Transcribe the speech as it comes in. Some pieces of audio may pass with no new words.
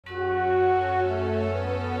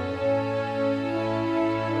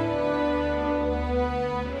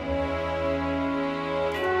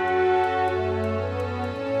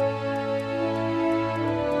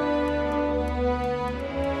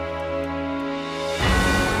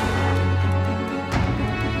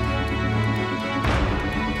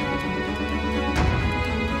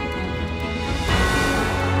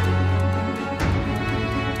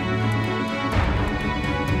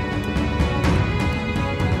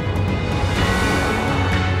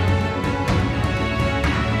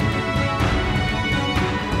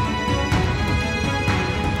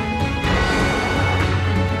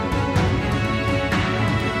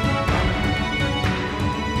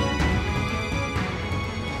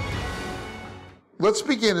Let's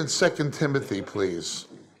begin in 2 Timothy, please.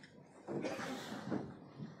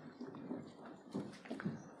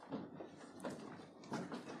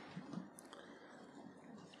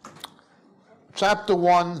 Chapter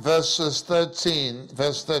 1, verse 15. 2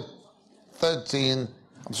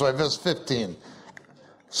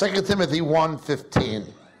 Timothy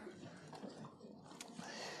 1:15.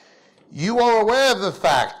 You are aware of the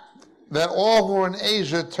fact that all who are in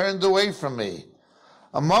Asia turned away from me,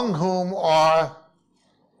 among whom are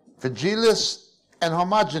Vigilis and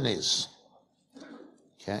Hermogenes.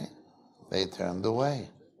 Okay, they turned away.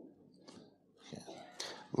 Okay.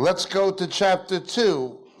 Let's go to chapter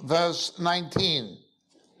 2, verse 19.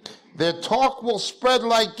 Their talk will spread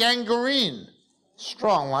like gangrene.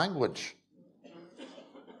 Strong language.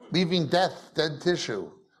 Leaving dead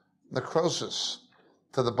tissue, necrosis,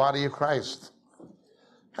 to the body of Christ.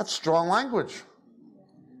 That's strong language.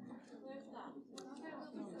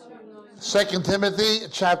 2 Timothy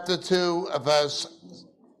chapter 2, verse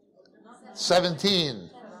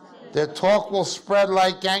 17. Their talk will spread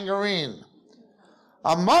like gangrene.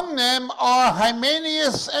 Among them are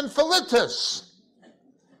Hymenaeus and Philetus.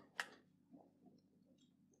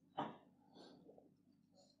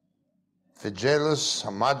 Vigilis,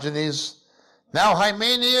 Hermogenes. Now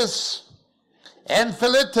Hymenaeus and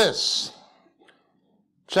Philetus.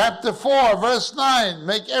 Chapter 4, verse 9.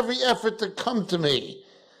 Make every effort to come to me.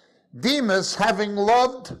 Demas, having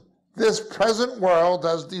loved this present world,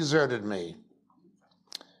 has deserted me.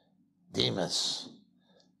 Demas.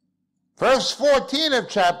 Verse 14 of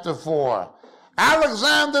chapter 4.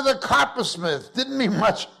 Alexander the coppersmith didn't mean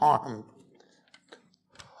much harm.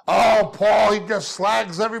 Oh, Paul, he just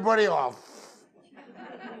slags everybody off.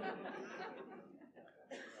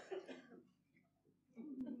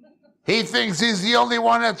 He thinks he's the only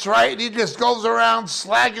one that's right. He just goes around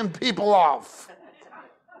slagging people off.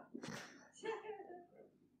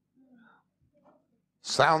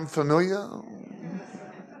 Sound familiar?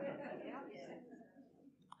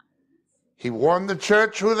 He warned the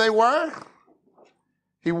church who they were.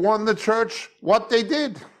 He warned the church what they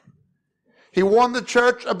did. He warned the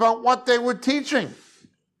church about what they were teaching.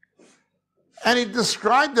 And he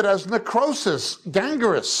described it as necrosis,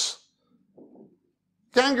 gangrenous.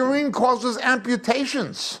 Gangrene causes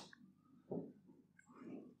amputations.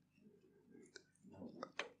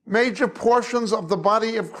 Major portions of the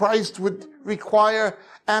body of Christ would require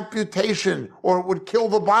amputation or it would kill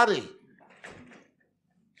the body.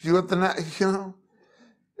 If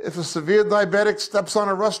a severe diabetic steps on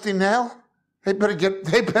a rusty nail, they better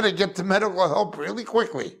get to medical help really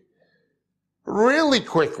quickly. Really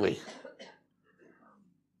quickly.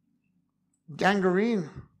 Gangrene.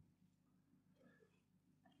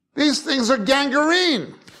 These things are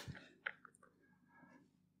gangrene.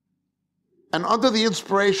 And under the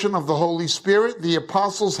inspiration of the Holy Spirit, the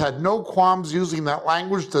apostles had no qualms using that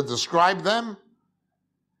language to describe them,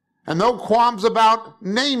 and no qualms about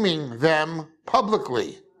naming them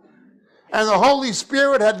publicly. And the Holy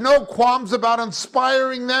Spirit had no qualms about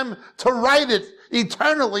inspiring them to write it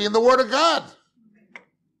eternally in the Word of God.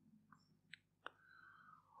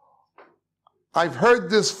 I've heard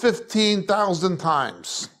this 15,000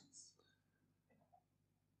 times.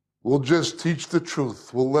 We'll just teach the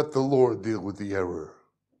truth. We'll let the Lord deal with the error.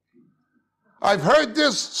 I've heard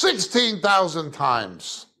this 16,000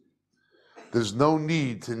 times. There's no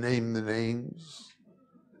need to name the names.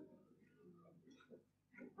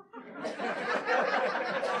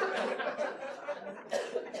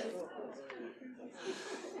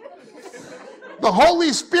 The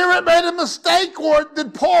Holy Spirit made a mistake, or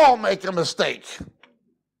did Paul make a mistake?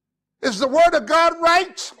 Is the Word of God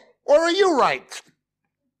right, or are you right?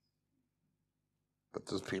 But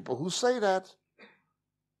there's people who say that.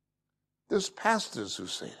 There's pastors who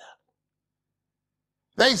say that.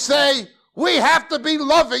 They say, we have to be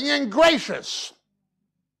loving and gracious.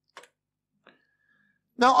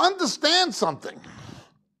 Now understand something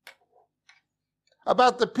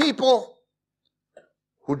about the people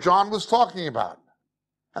who John was talking about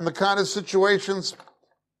and the kind of situations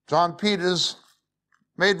John Peters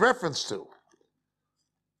made reference to.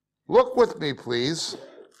 Look with me, please,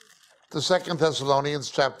 to 2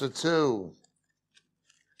 Thessalonians chapter 2.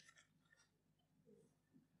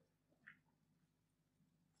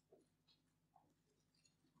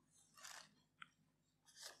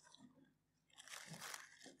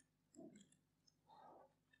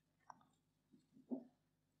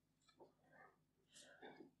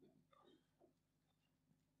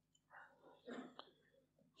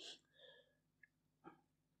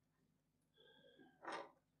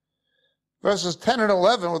 Verses 10 and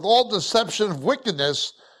 11, with all deception of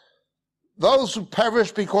wickedness, those who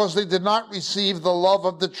perish because they did not receive the love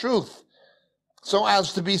of the truth, so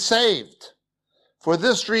as to be saved. For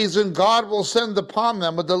this reason, God will send upon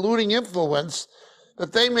them a deluding influence,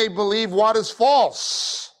 that they may believe what is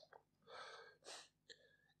false.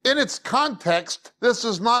 In its context, this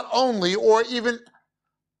is not only or even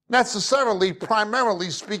necessarily primarily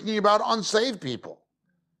speaking about unsaved people.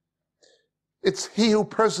 It's he who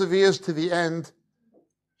perseveres to the end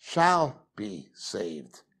shall be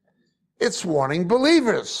saved. It's warning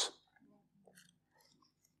believers.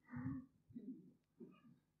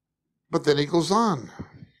 But then he goes on.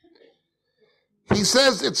 He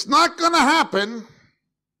says it's not going to happen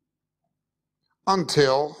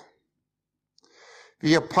until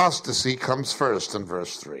the apostasy comes first in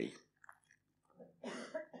verse 3.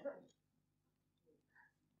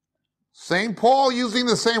 St. Paul using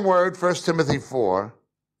the same word, 1 Timothy 4.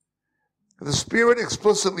 The Spirit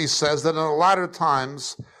explicitly says that in the latter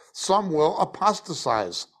times some will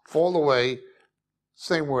apostatize, fall away.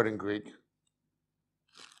 Same word in Greek.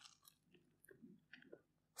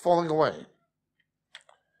 Falling away.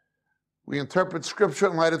 We interpret Scripture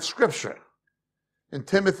in light of Scripture. In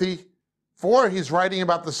Timothy 4, he's writing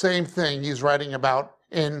about the same thing he's writing about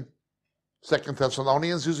in 2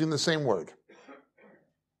 Thessalonians, using the same word.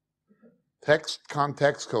 Text,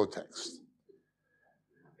 context, cotext.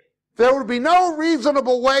 There would be no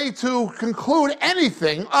reasonable way to conclude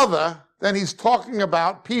anything other than he's talking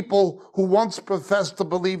about people who once professed to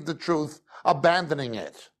believe the truth, abandoning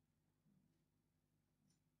it.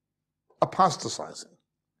 Apostatizing.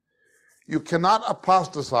 You cannot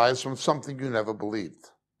apostatize from something you never believed.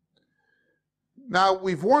 Now,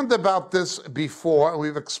 we've warned about this before, and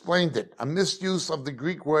we've explained it. A misuse of the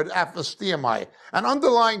Greek word apostiamai, an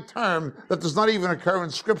underlying term that does not even occur in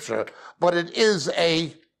Scripture, but it is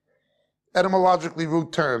a etymologically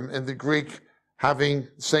root term in the Greek, having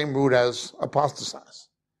the same root as apostatize.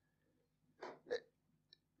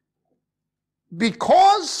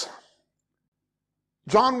 Because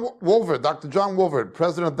John Wolford, Dr. John Wolford,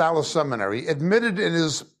 president of Dallas Seminary, admitted in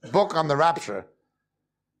his book on the rapture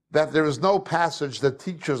that there is no passage that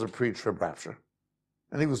teaches a pre-trib rapture.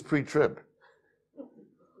 And he was pre-trib.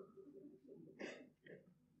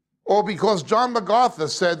 Or because John MacArthur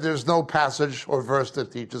said there's no passage or verse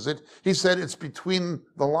that teaches it, he said it's between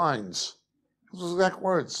the lines. Those exact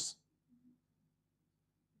words.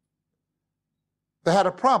 They had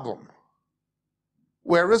a problem.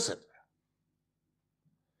 Where is it?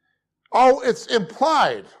 Oh, it's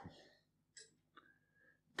implied.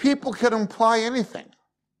 People can imply anything.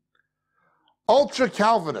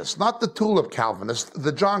 Ultra-Calvinists, not the Tulip Calvinists,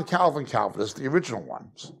 the John Calvin Calvinists, the original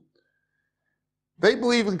ones, they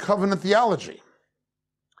believe in covenant theology.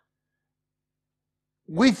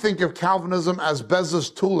 We think of Calvinism as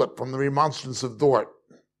Beza's tulip from the Remonstrance of Dort.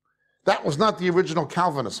 That was not the original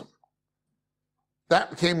Calvinism.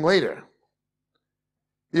 That came later.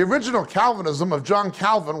 The original Calvinism of John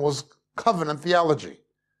Calvin was covenant theology.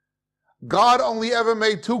 God only ever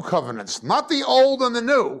made two covenants, not the old and the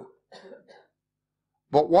new,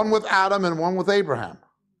 but one with Adam and one with Abraham.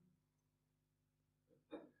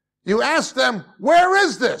 You ask them, where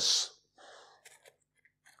is this?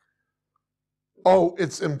 Oh,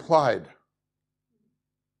 it's implied.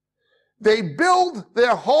 They build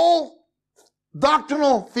their whole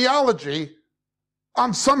doctrinal theology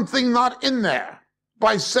on something not in there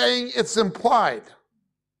by saying it's implied.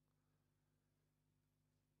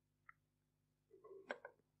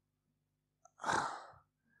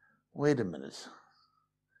 Wait a minute.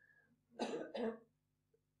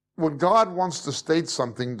 When God wants to state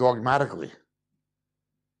something dogmatically,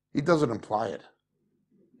 he doesn't imply it.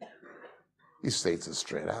 He states it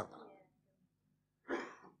straight out.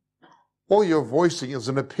 All you're voicing is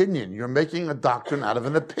an opinion. You're making a doctrine out of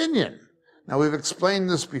an opinion. Now, we've explained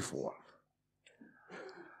this before.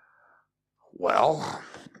 Well,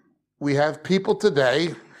 we have people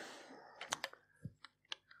today,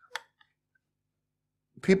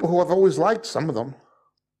 people who I've always liked, some of them.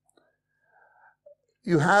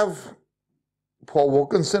 You have Paul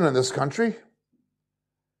Wilkinson in this country,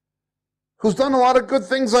 who's done a lot of good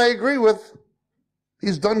things I agree with.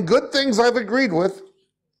 He's done good things I've agreed with.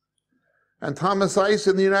 And Thomas Ice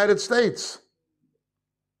in the United States,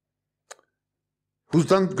 who's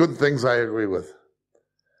done good things I agree with,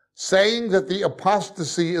 saying that the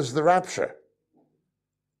apostasy is the rapture,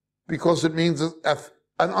 because it means an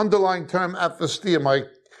underlying term, apostiamai,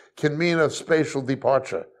 can mean a spatial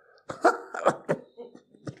departure.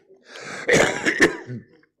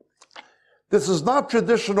 This is not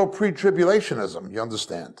traditional pre-tribulationism, you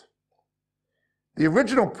understand. The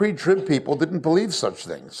original pre-trib people didn't believe such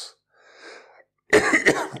things.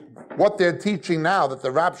 what they're teaching now, that the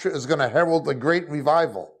rapture is going to herald a great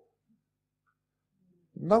revival.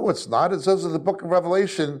 No, it's not. It says in the book of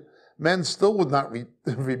Revelation, men still would not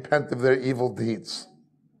repent of their evil deeds.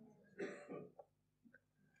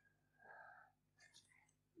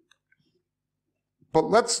 But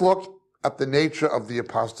let's look at the nature of the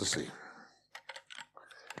apostasy.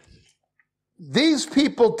 These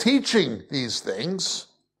people teaching these things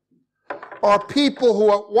are people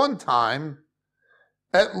who at one time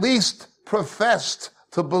at least professed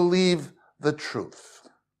to believe the truth.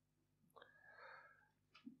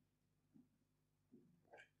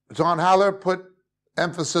 John Haller put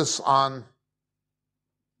emphasis on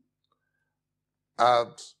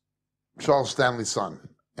Charles Stanley's son,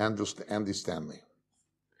 Andy Stanley.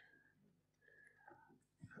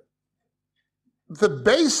 The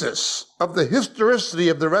basis of the historicity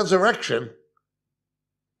of the resurrection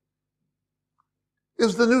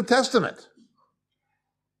is the New Testament.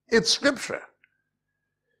 It's Scripture.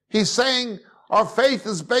 He's saying our faith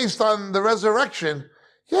is based on the resurrection.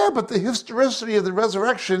 Yeah, but the historicity of the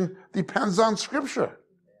resurrection depends on Scripture.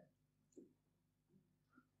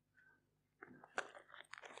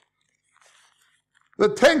 The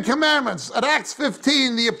Ten Commandments. At Acts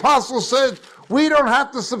 15, the apostle said, we don't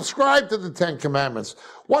have to subscribe to the Ten Commandments.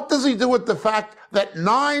 What does he do with the fact that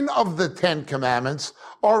 9 of the 10 Commandments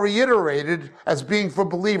are reiterated as being for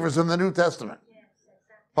believers in the New Testament?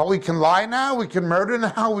 But we can lie now, we can murder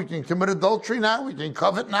now, we can commit adultery now, we can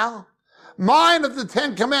covet now. 9 of the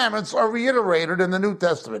 10 Commandments are reiterated in the New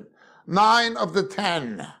Testament. 9 of the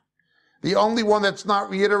 10. The only one that's not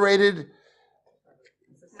reiterated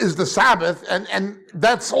is the Sabbath, and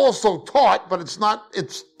that's also taught, but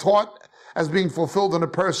it's taught as being fulfilled in a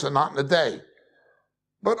person, not in a day.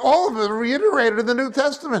 But all of it are reiterated in the New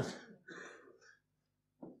Testament.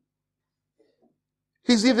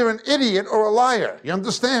 He's either an idiot or a liar. You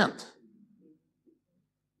understand?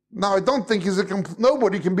 Now, I don't think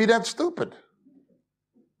nobody can be that stupid.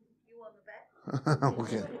 You want the bet?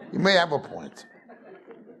 Okay. You may have a point.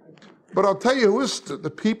 But I'll tell you who is the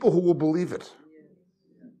people who will believe it.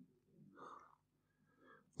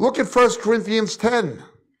 Look at 1 Corinthians 10,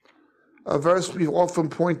 a verse we've often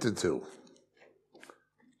pointed to.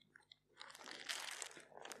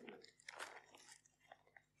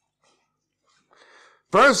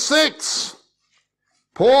 Verse 6,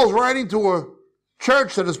 Paul's writing to a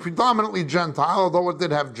church that is predominantly Gentile, although it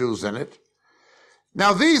did have Jews in it.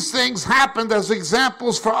 Now these things happened as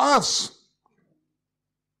examples for us,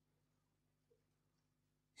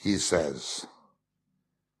 he says.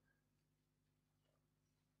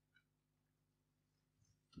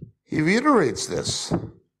 He reiterates this.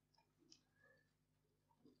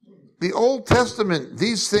 The Old Testament,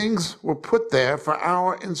 these things were put there for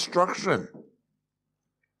our instruction.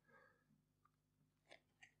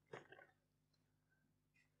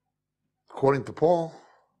 According to Paul,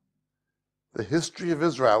 the history of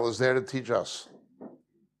Israel is there to teach us.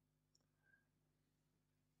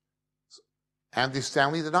 Andy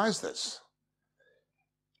Stanley denies this.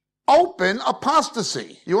 Open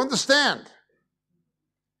apostasy, you understand?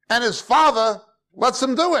 And his father lets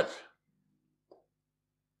him do it.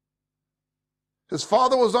 His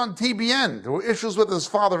father was on TBN. There were issues with his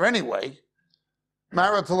father anyway.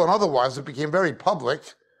 Marital and otherwise, it became very public.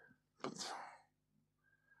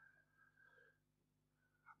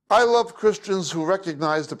 I love Christians who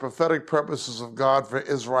recognize the prophetic purposes of God for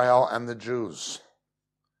Israel and the Jews.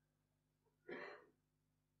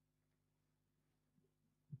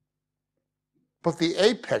 But the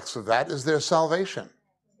apex of that is their salvation.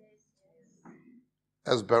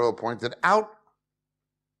 As Beryl pointed out,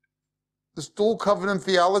 this dual covenant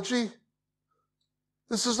theology,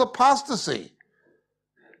 this is apostasy.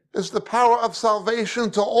 It's the power of salvation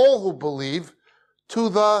to all who believe, to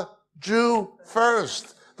the Jew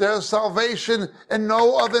first. There is salvation in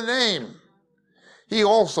no other name. He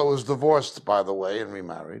also is divorced, by the way, and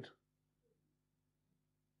remarried.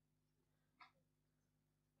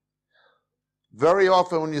 Very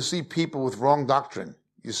often when you see people with wrong doctrine,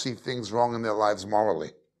 you see things wrong in their lives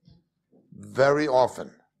morally. Very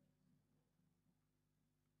often.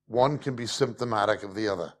 One can be symptomatic of the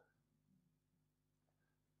other.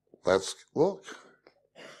 Let's look.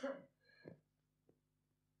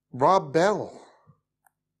 Rob Bell.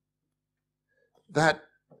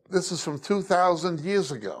 This is from 2,000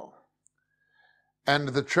 years ago. And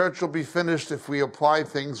the church will be finished if we apply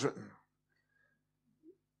things written.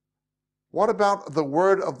 What about the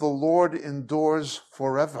word of the Lord endures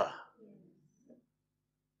forever?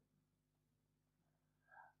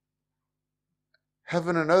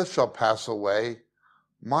 Heaven and earth shall pass away,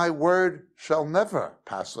 My word shall never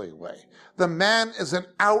pass away. The man is an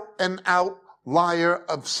out-and-out liar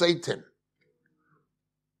of Satan.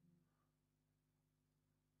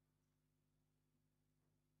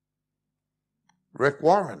 Rick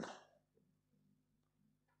Warren.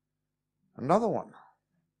 Another one.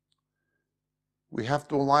 We have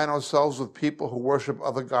to align ourselves with people who worship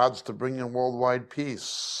other gods to bring in worldwide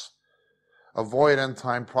peace. Avoid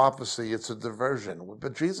end-time prophecy. It's a diversion.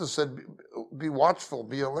 But Jesus said, be watchful,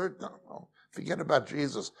 be alert. No. Forget about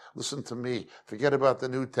Jesus. Listen to me. Forget about the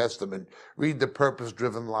New Testament. Read the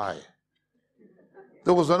purpose-driven lie.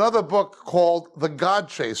 There was another book called The God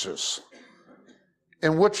Chasers,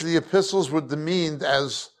 in which the epistles were demeaned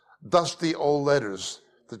as dusty old letters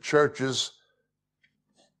to churches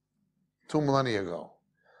 2 millennia ago.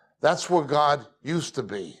 That's where God used to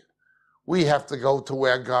be. We have to go to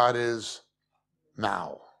where God is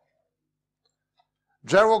now.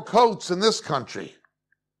 Gerald Coates in this country.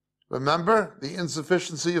 Remember the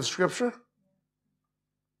insufficiency of Scripture?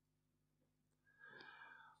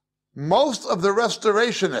 Most of the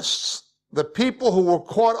restorationists, the people who were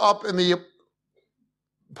caught up in the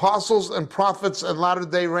apostles and prophets and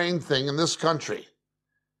latter-day rain thing in this country,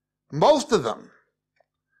 most of them,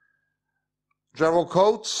 Gerald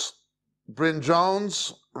Coates, Bryn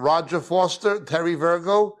Jones, Roger Foster, Terry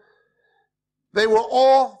Virgo, they were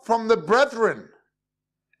all from the brethren.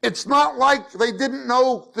 It's not like they didn't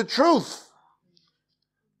know the truth.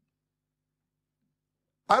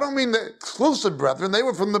 I don't mean the exclusive brethren. They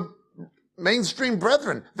were from the mainstream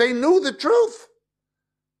brethren. They knew the truth.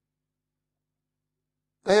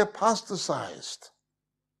 They apostatized.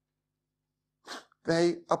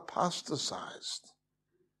 They apostatized.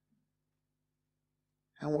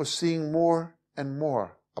 And we're seeing more and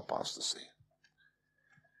more apostasy.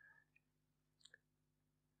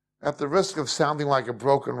 At the risk of sounding like a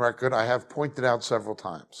broken record, I have pointed out several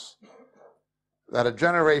times that a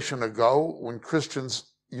generation ago, when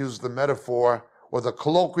Christians used the metaphor or the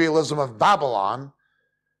colloquialism of Babylon,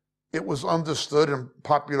 it was understood in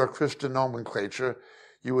popular Christian nomenclature.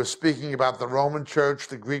 You were speaking about the Roman Church,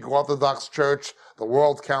 the Greek Orthodox Church, the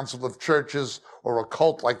World Council of Churches, or a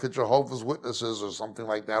cult like the Jehovah's Witnesses or something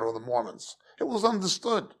like that, or the Mormons. It was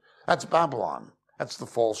understood. That's Babylon. That's the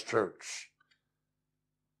false church.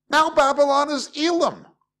 Now Babylon is Elam.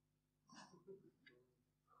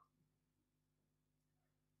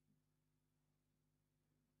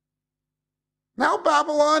 Now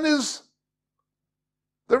Babylon is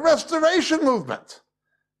the Restoration Movement.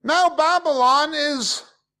 Now Babylon is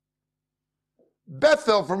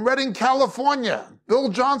Bethel from Redding, California, Bill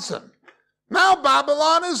Johnson. Now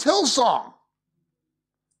Babylon is Hillsong.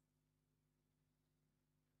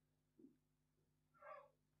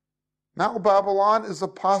 Now Babylon is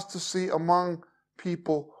apostasy among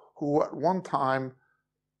people who at one time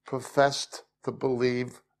professed to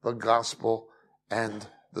believe the gospel and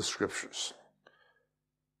the scriptures.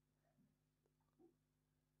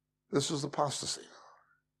 This is apostasy.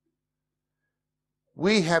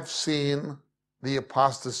 We have seen the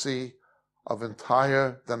apostasy of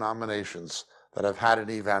entire denominations that have had an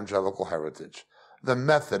evangelical heritage. The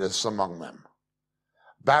Methodists among them.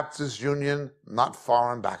 Baptist Union not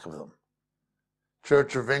far in back of them.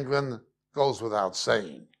 Church of England goes without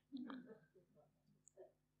saying.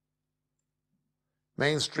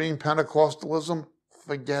 Mainstream Pentecostalism,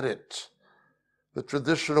 forget it. The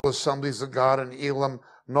traditional Assemblies of God in Elam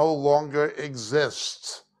no longer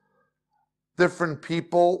exist. Different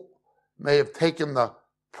people may have taken the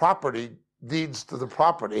property, deeds to the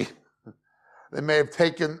property. They may have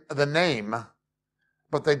taken the name,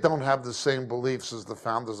 but they don't have the same beliefs as the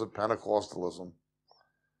founders of Pentecostalism.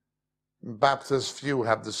 Baptists, few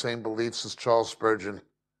have the same beliefs as Charles Spurgeon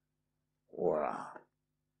or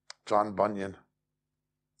John Bunyan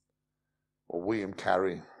or William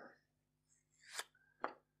Carey.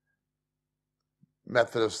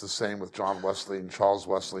 Methodists the same with John Wesley and Charles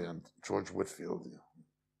Wesley and George Whitefield.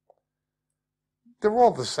 They're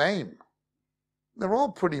all the same. They're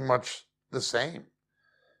all pretty much the same.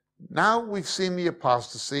 Now we've seen the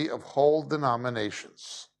apostasy of whole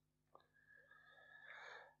denominations.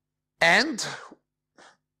 And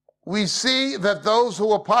we see that those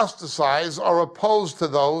who apostatize are opposed to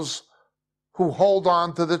those who hold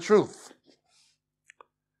on to the truth.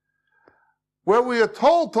 Where we are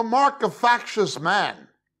told to mark a factious man,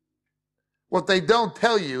 what they don't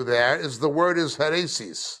tell you there is the word is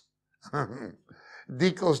heresis.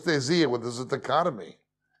 Dikostesia with his dichotomy.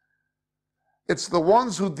 It's the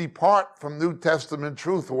ones who depart from New Testament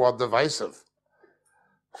truth who are divisive.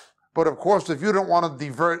 But of course, if you don't want to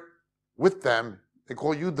divert with them, they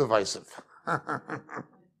call you divisive.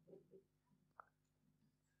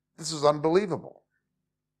 This is unbelievable.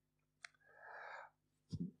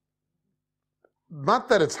 Not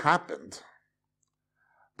that it's happened,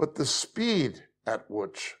 but the speed at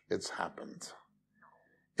which it's happened.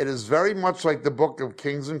 It is very much like the book of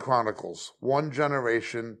Kings and Chronicles. One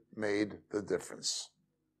generation made the difference.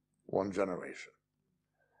 One generation.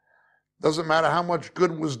 Doesn't matter how much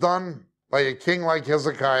good was done by a king like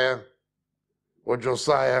Hezekiah or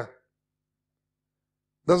Josiah.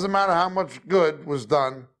 Doesn't matter how much good was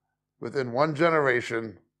done within one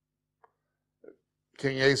generation.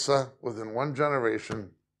 King Asa, within one generation,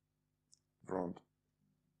 throned.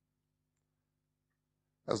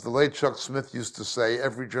 As the late Chuck Smith used to say,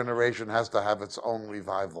 every generation has to have its own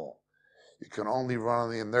revival. You can only run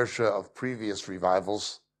on the inertia of previous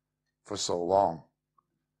revivals for so long.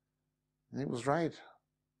 And he was right.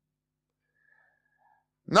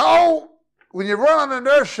 No, when you run on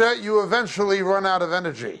inertia, you eventually run out of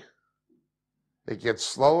energy. It gets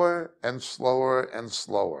slower and slower and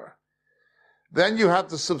slower. Then you have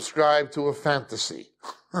to subscribe to a fantasy.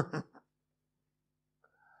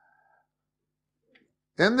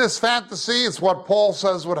 In this fantasy, it's what Paul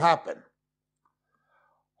says would happen.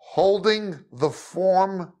 Holding the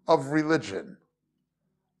form of religion,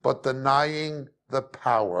 but denying the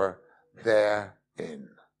power therein.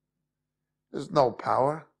 There's no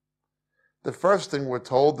power. The first thing we're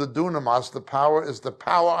told, the dunamis, the power, is the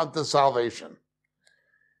power unto salvation.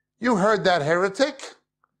 You heard that heretic?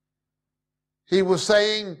 He was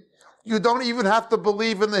saying, you don't even have to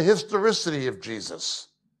believe in the historicity of Jesus.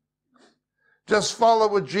 Just follow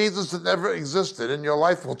what Jesus that never existed and your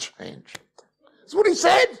life will change. That's what he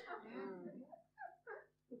said.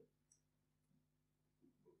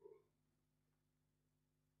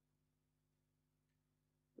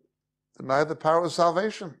 Deny the power of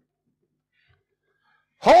salvation.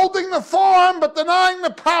 Holding the form but denying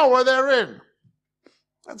the power therein.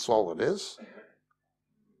 That's all it is.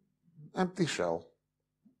 Empty shell.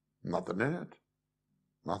 Nothing in it.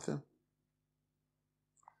 Nothing.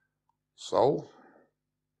 So,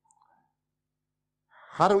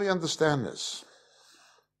 how do we understand this?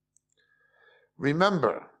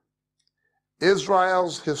 Remember,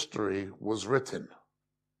 Israel's history was written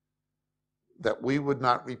that we would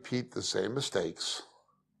not repeat the same mistakes.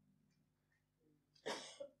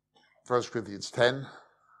 1 Corinthians 10.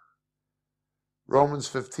 Romans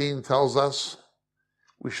 15 tells us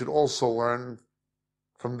we should also learn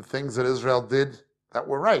from the things that Israel did that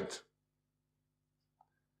were right.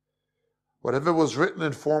 Whatever was written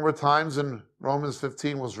in former times in Romans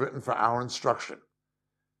 15 was written for our instruction.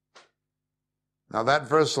 Now that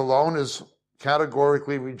verse alone is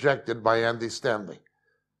categorically rejected by Andy Stanley.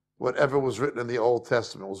 Whatever was written in the Old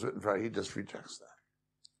Testament was written for, he just rejects that.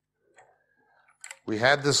 We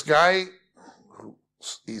had this guy,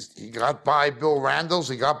 he got by Bill Randalls,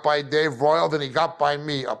 he got by Dave Royal, then he got by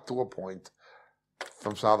me up to a point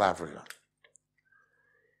from South Africa.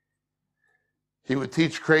 He would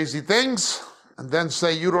teach crazy things and then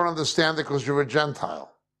say, you don't understand it because you're a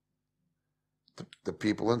Gentile. The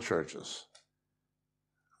people in churches.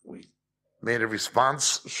 We made a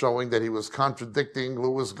response showing that he was contradicting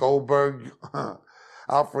Louis Goldberg,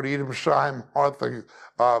 Alfred Edomsheim,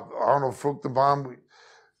 Arnold Fruchtenbaum,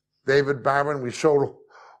 David Barron. We showed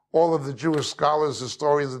all of the Jewish scholars,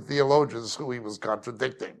 historians, and theologians who he was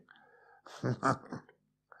contradicting.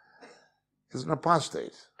 He's an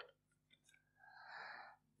apostate.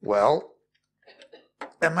 Well,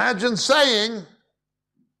 imagine saying,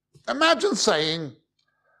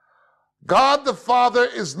 God the Father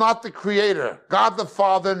is not the creator. God the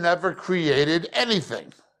Father never created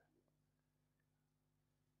anything.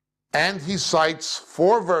 And he cites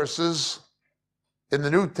 4 verses in the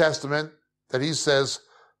New Testament that he says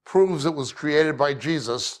proves it was created by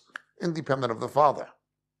Jesus, independent of the Father.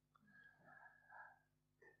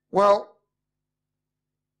 Well,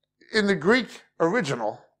 in the Greek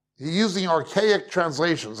original, he's using archaic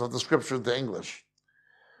translations of the scripture into English.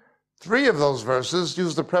 3 of those verses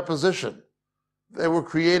use the preposition. They were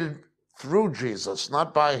created through Jesus,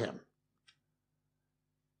 not by him.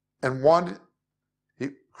 And 1, he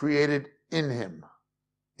created in him.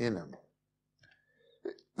 In him.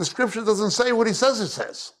 The scripture doesn't say what he says it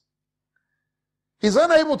says. He's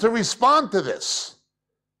unable to respond to this.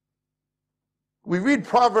 We read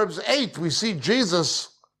Proverbs 8, we see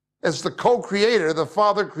Jesus as the co-creator, the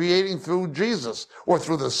Father creating through Jesus, or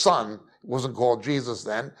through the Son. It wasn't called Jesus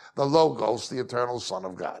then, the Logos, the eternal Son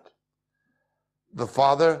of God. The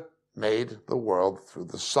Father made the world through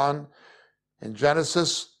the Son. In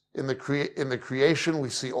Genesis, in the creation, we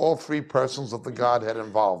see all 3 persons of the Godhead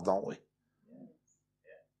involved, don't we?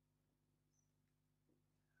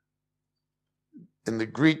 In the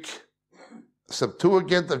Greek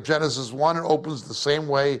Septuagint of Genesis 1, it opens the same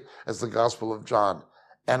way as the Gospel of John.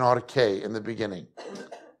 NRK, in the beginning.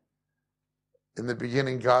 In the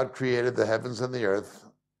beginning, God created the heavens and the earth.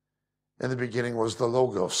 In the beginning was the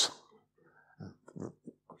Logos.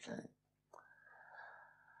 Okay.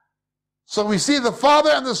 So we see the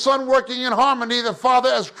Father and the Son working in harmony. The Father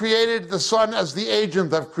as created, the Son as the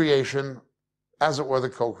agent of creation, as it were the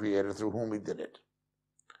co-creator through whom he did it.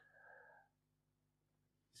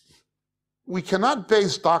 We cannot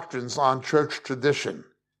base doctrines on church tradition,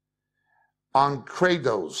 on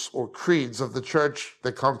credos or creeds of the church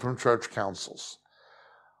that come from church councils.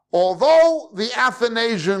 Although the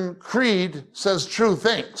Athanasian Creed says true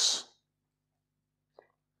things,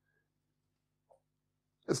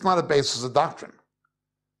 it's not a basis of doctrine.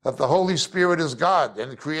 That the Holy Spirit is God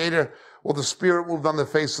and the Creator, well, the Spirit moved on the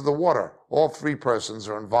face of the water. All three persons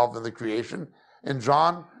are involved in the creation. In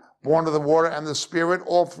John, born of the water and the Spirit,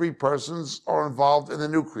 all three persons are involved in the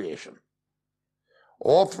new creation.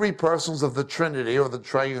 All three persons of the Trinity or the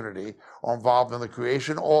Triunity are involved in the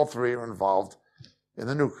creation. All three are involved in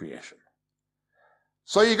the new creation.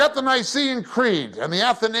 So you got the Nicene Creed and the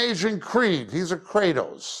Athanasian Creed. These are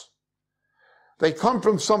credos. They come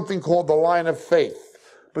from something called the line of faith,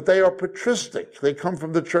 but they are patristic. They come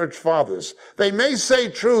from the church fathers. They may say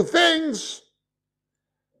true things,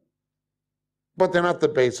 but they're not the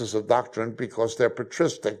basis of doctrine because they're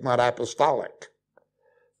patristic, not apostolic.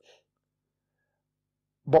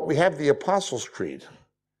 But we have the Apostles' Creed.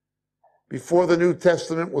 Before the New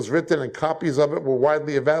Testament was written and copies of it were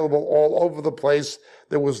widely available all over the place,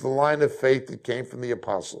 there was the line of faith that came from the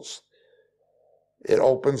apostles. It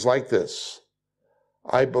opens like this.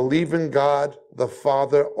 I believe in God, the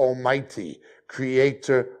Father Almighty,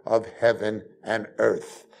 creator of heaven and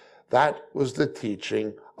earth. That was the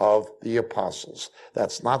teaching of the apostles.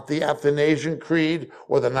 That's not the Athanasian Creed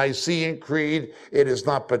or the Nicene Creed. It is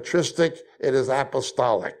not patristic. It is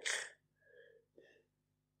apostolic.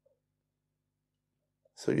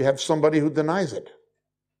 So you have somebody who denies it.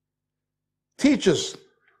 Teaches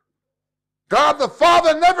God the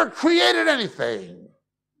Father never created anything.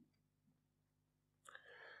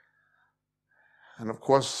 And of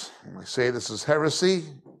course, when I say this is heresy,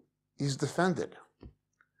 he's defended.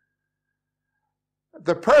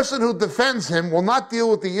 The person who defends him will not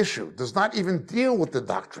deal with the issue, does not even deal with the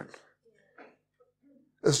doctrine.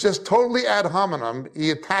 It's just totally ad hominem.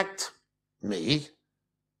 He attacked me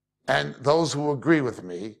and those who agree with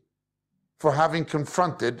me for having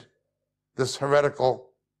confronted this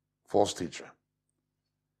heretical false teacher.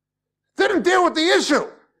 Didn't deal with the issue.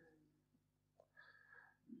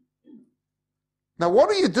 Now,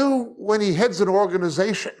 what do you do when he heads an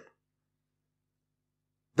organization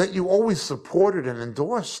that you always supported and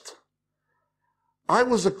endorsed? I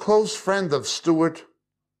was a close friend of Stuart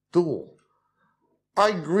Duell.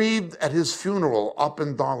 I grieved at his funeral up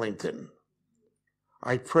in Darlington.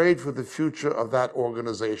 I prayed for the future of that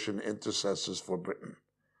organization, Intercessors for Britain.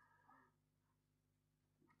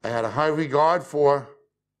 I had a high regard for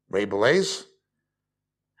Ray Blaze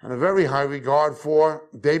and a very high regard for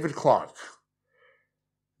David Clark.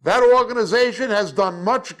 That organization has done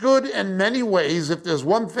much good in many ways. If there's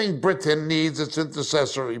one thing Britain needs, it's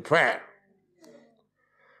intercessory prayer.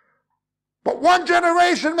 But one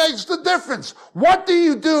generation makes the difference. What do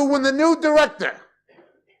you do when the new director?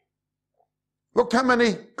 Look how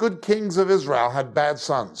many good kings of Israel had bad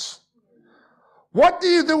sons. What do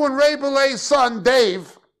you do when Ray Bela's son,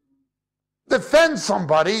 Dave, defends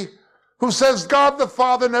somebody who says God the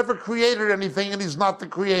Father never created anything and he's not the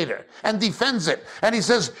creator, and defends it? And he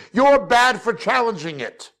says, you're bad for challenging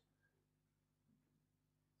it.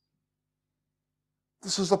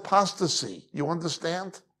 This is apostasy. You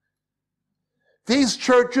understand? These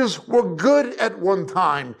churches were good at one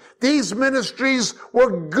time. These ministries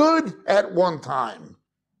were good at one time.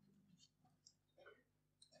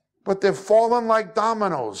 But they've fallen like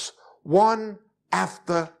dominoes, one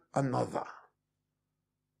after another.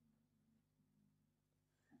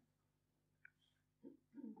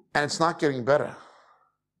 And it's not getting better.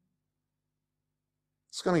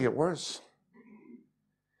 It's going to get worse.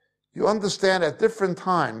 You understand, at different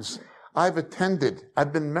times, I've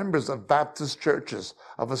been members of Baptist churches,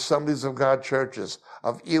 of Assemblies of God churches,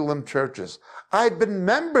 of Elam churches. I've been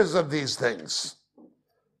members of these things.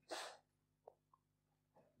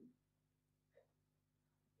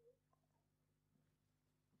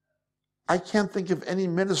 I can't think of any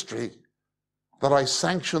ministry that I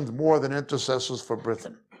sanctioned more than Intercessors for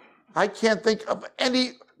Britain. I can't think of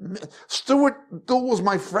any. Stuart Duell was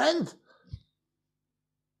my friend.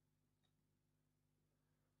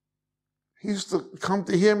 He used to come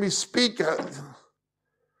to hear me speak.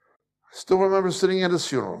 Still remember sitting at his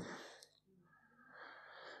funeral.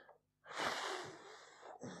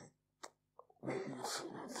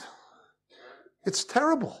 It's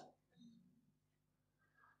terrible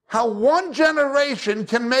how one generation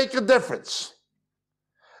can make a difference.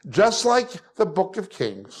 Just like the book of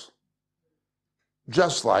Kings,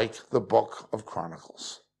 just like the book of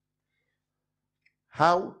Chronicles.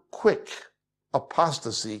 How quick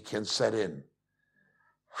apostasy can set in.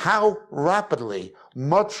 How rapidly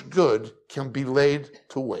much good can be laid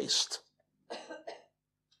to waste.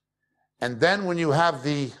 And then when you have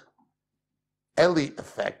the Eli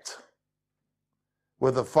effect,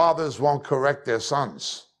 where the fathers won't correct their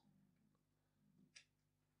sons,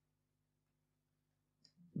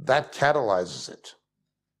 that catalyzes it.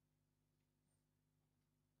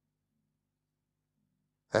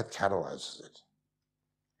 That catalyzes it.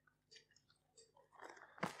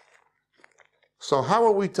 So how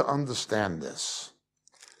are we to understand this?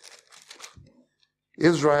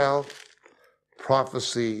 Israel,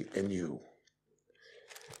 prophecy, and you.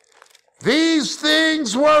 These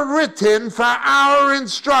things were written for our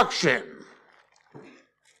instruction.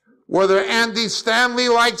 Whether Andy Stanley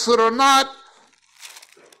likes it or not,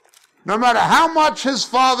 no matter how much his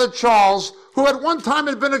father Charles, who at one time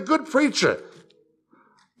had been a good preacher.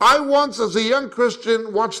 I once, as a young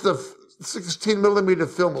Christian, watched the 16mm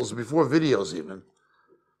films, before videos even,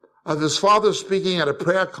 of his father speaking at a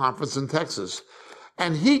prayer conference in Texas.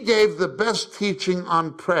 And he gave the best teaching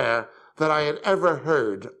on prayer that I had ever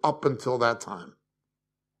heard up until that time.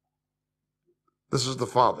 This is the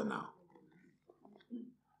father now.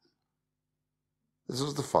 This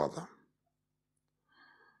is the father.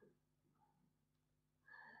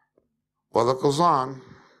 Well, it goes on.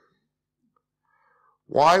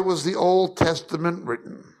 Why was the Old Testament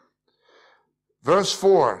written? Verse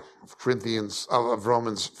 4 of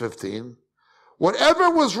Romans 15. Whatever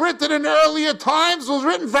was written in earlier times was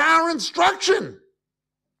written for our instruction,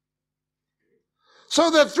 so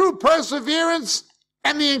that through perseverance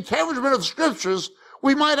and the encouragement of scriptures,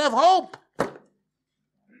 we might have hope.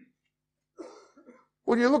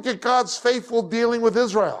 When you look at God's faithful dealing with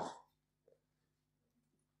Israel,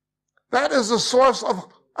 that is the source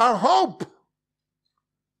of our hope.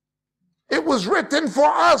 It was written for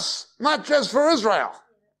us, not just for Israel.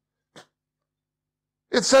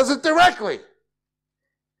 It says it directly.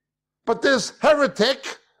 But this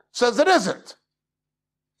heretic says it isn't.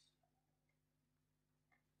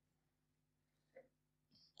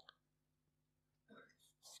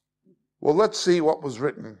 Well, let's see what was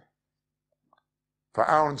written for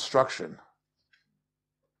our instruction.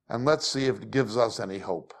 And let's see if it gives us any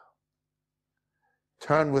hope.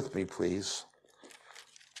 Turn with me, please,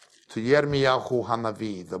 to Yirmiyahu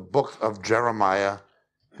Hanavi, the book of Jeremiah,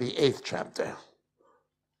 the 8th chapter.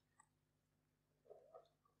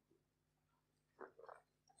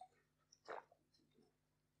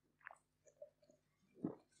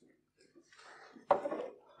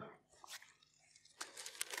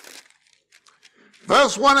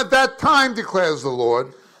 Verse 1, at that time, declares the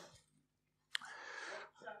Lord.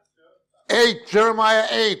 8, Jeremiah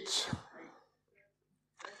 8.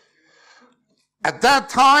 At that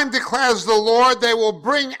time, declares the Lord, they will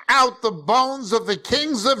bring out the bones of the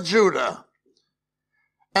kings of Judah,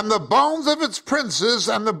 and the bones of its princes,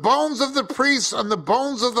 and the bones of the priests, and the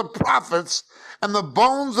bones of the prophets, and the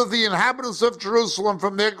bones of the inhabitants of Jerusalem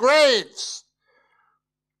from their graves.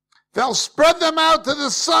 They'll spread them out to the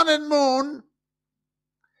sun and moon,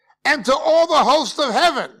 and to all the host of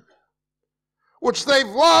heaven, which they've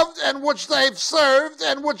loved, and which they've served,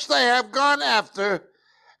 and which they have gone after,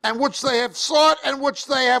 and which they have sought, and which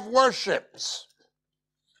they have worshipped.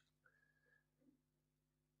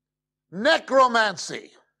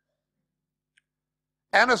 Necromancy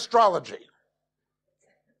and astrology.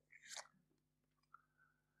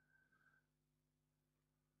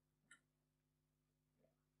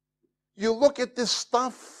 You look at this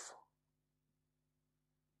stuff,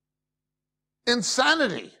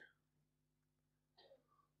 insanity.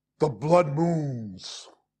 The blood moons.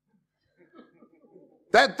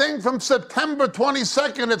 That thing from September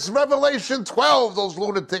 22nd, it's Revelation 12, those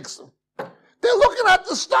lunatics. They're looking at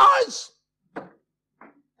the stars.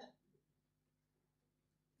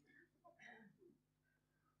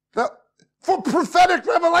 For prophetic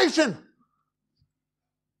revelation.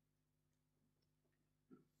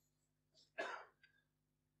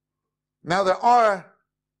 Now there are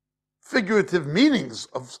figurative meanings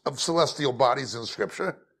of celestial bodies in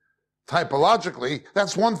Scripture. Typologically,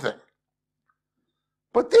 that's one thing.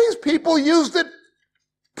 But these people used it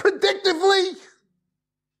predictively.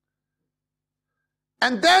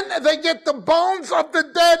 And then they get the bones of the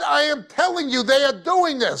dead. I am telling you, they are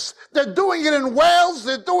doing this. They're doing it in Wales.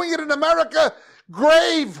 They're doing it in America.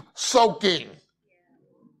 Grave soaking.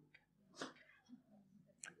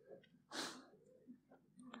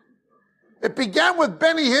 It began with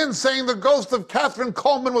Benny Hinn saying the ghost of Catherine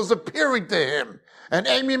Coleman was appearing to him, and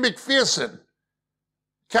Amy McPherson.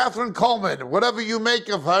 Catherine Coleman, whatever you make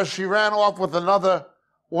of her, she ran off with another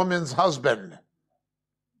woman's husband.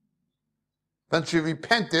 Then she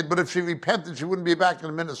repented, but if she repented, she wouldn't be back in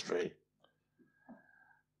the ministry.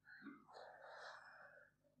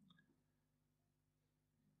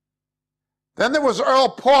 Then there was Earl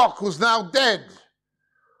Park, who's now dead,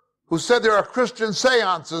 who said there are Christian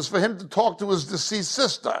seances for him to talk to his deceased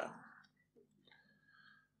sister.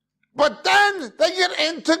 But then they get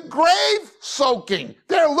into grave soaking.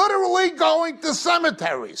 They're literally going to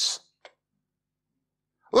cemeteries,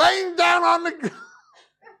 laying down on the...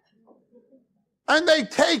 And they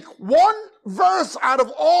take one verse out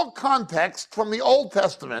of all context from the Old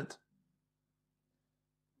Testament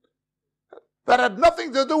that had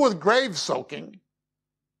nothing to do with grave soaking,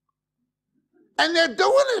 and they're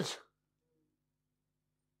doing it.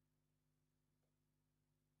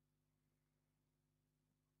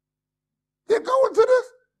 They're going to the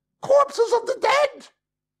corpses of the dead.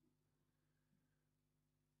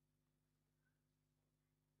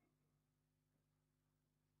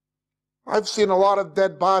 I've seen a lot of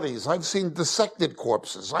dead bodies. I've seen dissected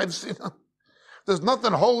corpses. There's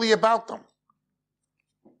nothing holy about them.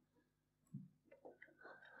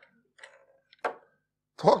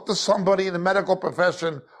 Talk to somebody in the medical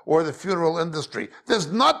profession or the funeral industry.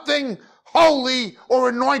 There's nothing holy or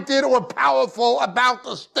anointed or powerful about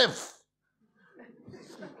the stiff.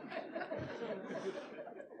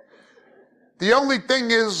 The only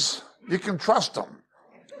thing is you can trust them.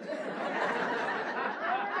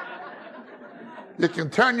 You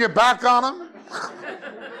can turn your back on them.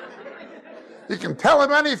 You can tell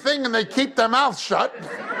them anything and they keep their mouth shut.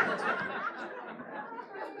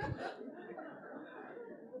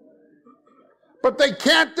 But they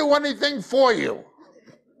can't do anything for you.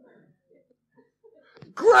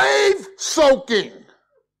 Grave soaking.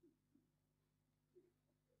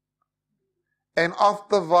 En af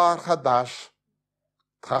davar hadash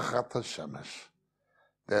tachat hashemesh.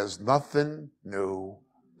 There's nothing new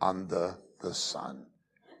under the sun.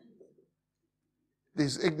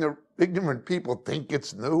 These ignorant people think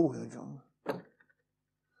it's new.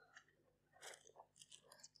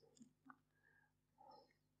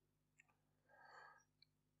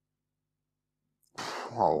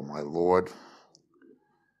 Oh, my Lord.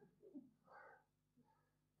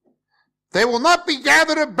 They will not be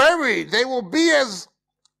gathered or buried. They will be as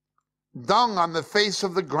dung on the face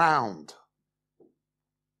of the ground.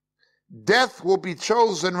 Death will be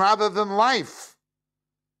chosen rather than life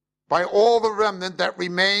by all the remnant that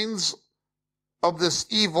remains of this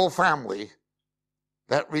evil family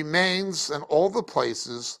that remains in all the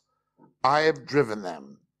places I have driven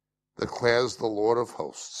them, declares the Lord of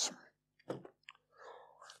hosts.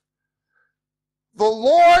 The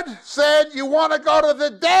Lord said, you want to go to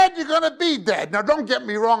the dead, you're going to be dead. Now, don't get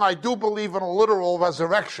me wrong, I do believe in a literal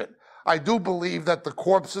resurrection. I do believe that the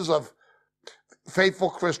corpses of faithful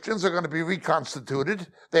Christians are going to be reconstituted.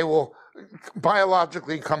 They will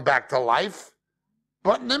biologically come back to life.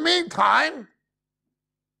 But in the meantime,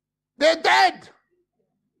 they're dead.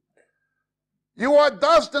 You are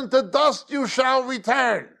dust, and to dust you shall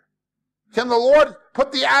return. Can the Lord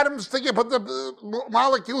put the atoms together, put the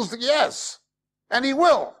molecules together? Yes. And he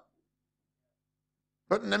will.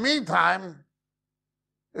 But in the meantime,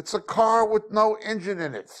 it's a car with no engine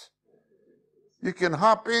in it. You can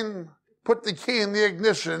hop in, put the key in the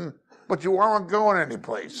ignition, but you aren't going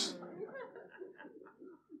anyplace.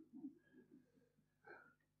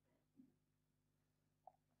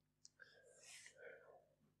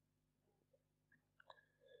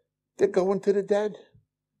 They're going to the dead.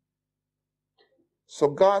 So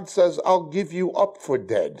God says, I'll give you up for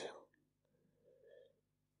dead.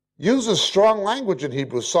 Uses strong language in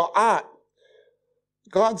Hebrew, sa'at.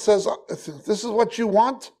 God says, this is what you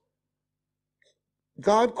want.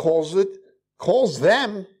 God calls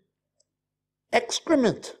them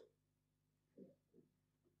excrement.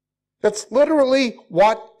 That's literally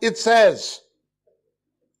what it says.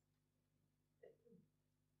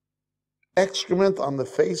 Excrement on the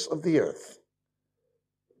face of the earth.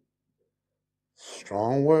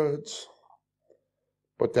 Strong words,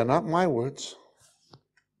 but they're not my words.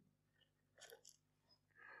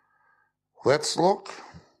 Let's look.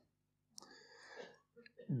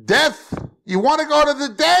 Death. You want to go to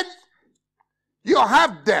the dead? You'll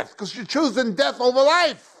have death because you're choosing death over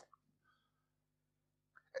life.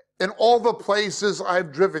 in all the places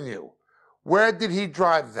I've driven you. Where did he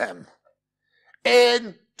drive them?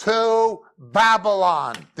 Into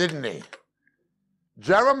Babylon, didn't he?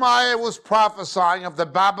 Jeremiah was prophesying of the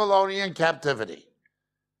Babylonian captivity.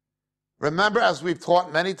 Remember, as we've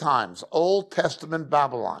taught many times, Old Testament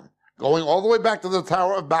Babylon, going all the way back to the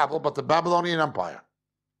Tower of Babel, but the Babylonian Empire.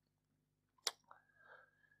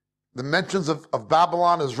 The mentions of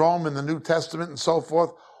Babylon as Rome in the New Testament and so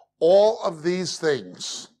forth, all of these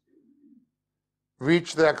things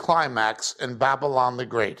reach their climax in Babylon the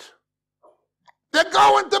Great. They're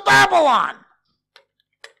going to Babylon.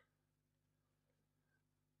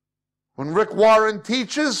 When Rick Warren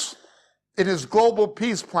teaches in his global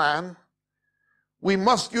peace plan, we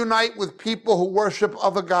must unite with people who worship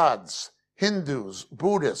other gods, Hindus,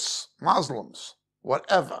 Buddhists, Muslims,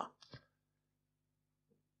 whatever.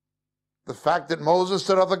 The fact that Moses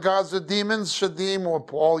said other gods are demons, Shadim, or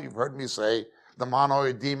Paul, you've heard me say, the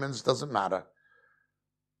monoid demons, doesn't matter.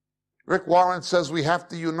 Rick Warren says we have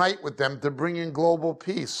to unite with them to bring in global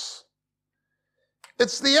peace.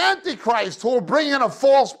 It's the Antichrist who will bring in a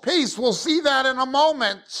false peace. We'll see that in a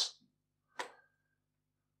moment.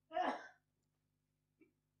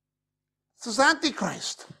 This is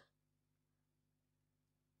Antichrist.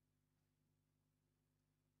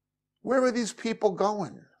 Where are these people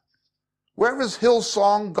going? Where is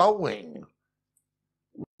Hillsong going?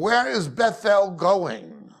 Where is Bethel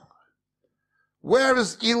going? Where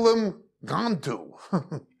is Elam gone to?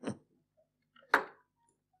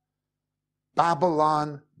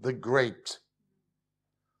 Babylon the Great.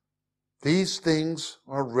 These things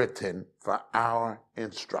are written for our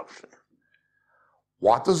instruction.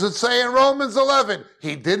 What does it say in Romans 11?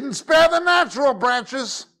 He didn't spare the natural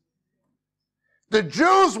branches. The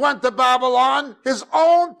Jews went to Babylon. His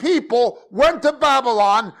own people went to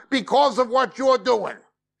Babylon because of what you're doing.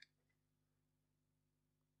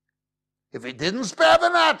 If he didn't spare the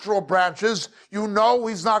natural branches, you know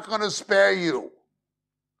he's not going to spare you.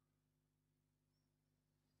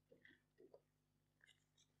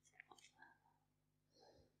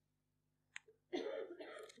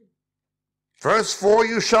 Verse 4,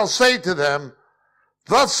 you shall say to them,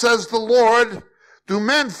 thus says the Lord, do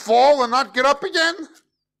men fall and not get up again?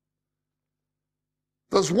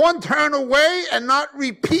 Does one turn away and not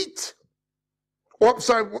repeat?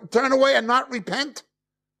 Turn away and not repent?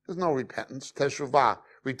 There's no repentance. Teshuvah,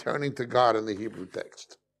 returning to God in the Hebrew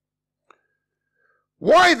text.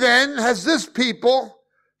 Why then has this people,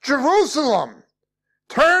 Jerusalem,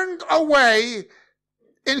 turned away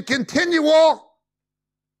in continual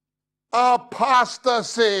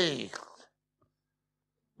apostasy?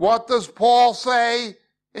 What does Paul say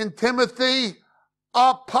in Timothy?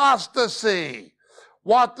 Apostasy.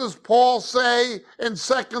 What does Paul say in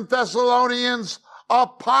 2 Thessalonians?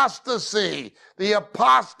 Apostasy. The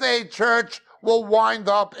apostate church will wind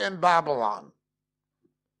up in Babylon.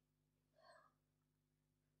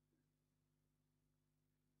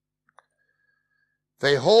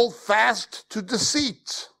 They hold fast to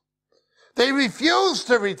deceit. They refuse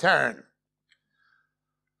to return.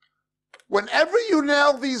 Whenever you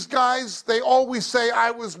nail these guys, they always say,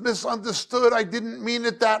 I was misunderstood, I didn't mean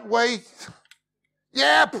it that way.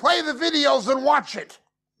 Yeah, play the videos and watch it.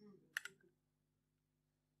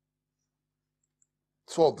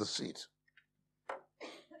 It's all deceit.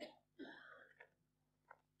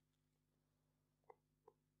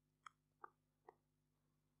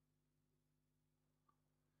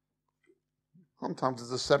 Sometimes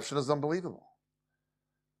the deception is unbelievable.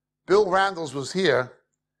 Bill Randalls was here,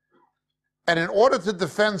 and in order to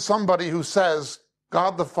defend somebody who says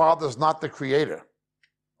God the Father is not the creator,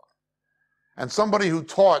 and somebody who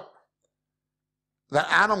taught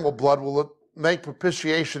that animal blood will make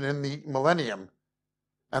propitiation in the millennium,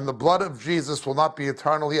 and the blood of Jesus will not be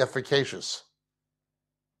eternally efficacious,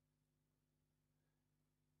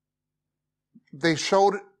 they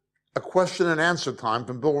showed a question and answer time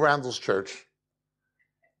from Bill Randall's church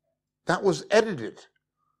that was edited.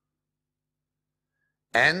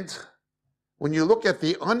 And when you look at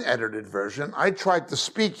the unedited version, I tried to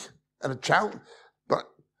speak at a challenge, but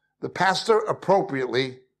the pastor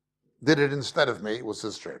appropriately did it instead of me. It was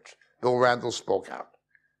his church. Bill Randall spoke out.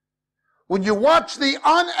 When you watch the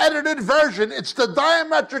unedited version, it's the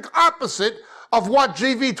diametric opposite of what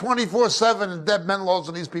GV 24/7 and Deb Menlows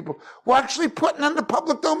and these people were actually putting in the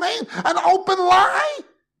public domain. An open lie.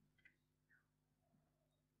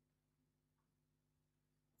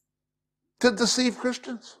 To deceive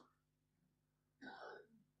Christians.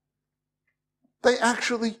 They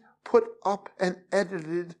actually put up an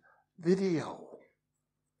edited video.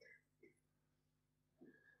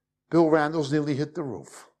 Bill Randall's nearly hit the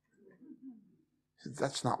roof.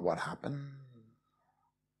 That's not what happened.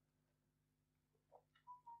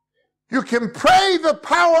 You can pray the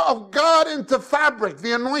power of God into fabric,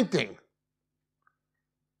 the anointing.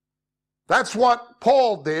 That's what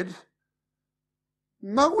Paul did.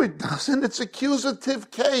 No, it doesn't. It's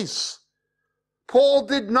accusative case. Paul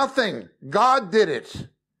did nothing. God did it.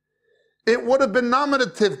 It would have been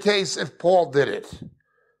nominative case if Paul did it.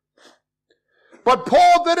 But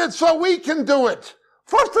Paul did it so we can do it.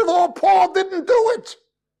 First of all, Paul didn't do it.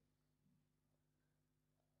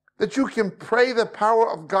 That you can pray the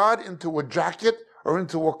power of God into a jacket or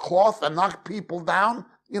into a cloth and knock people down,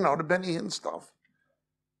 you know, the Benny Hinn stuff.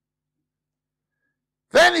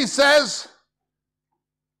 Then he says,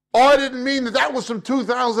 oh, I didn't mean that. That was from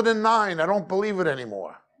 2009. I don't believe it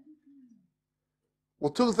anymore.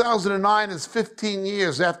 Well, 2009 is 15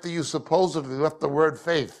 years after you supposedly left the word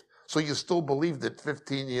faith. So you still believed it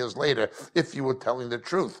 15 years later if you were telling the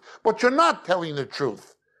truth. But you're not telling the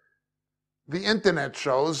truth. The internet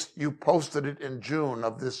shows you posted it in June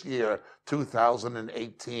of this year,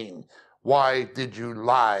 2018. Why did you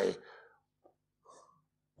lie?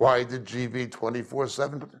 Why did GV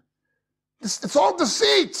 24/7? It's all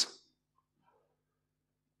deceit.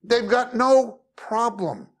 They've got no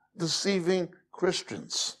problem deceiving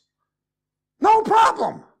Christians. No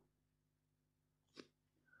problem.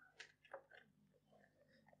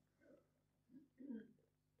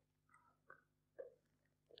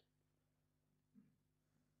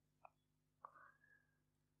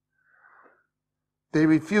 They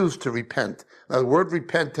refuse to repent. Now, the word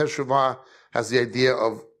repent, teshuvah, has the idea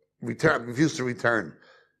of return, refuse to return.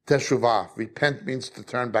 Teshuvah, repent means to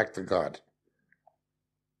turn back to God.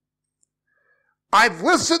 I've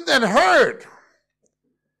listened and heard.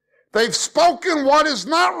 They've spoken what is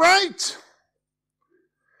not right.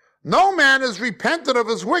 No man has repented of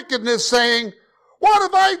his wickedness, saying, what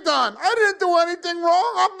have I done? I didn't do anything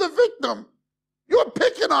wrong. I'm the victim. You're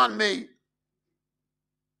picking on me.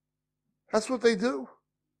 That's what they do.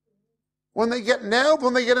 When they get nailed,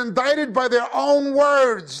 when they get indicted by their own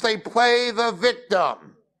words, they play the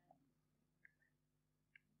victim.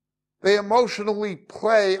 They emotionally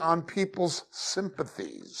play on people's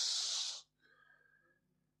sympathies.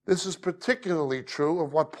 This is particularly true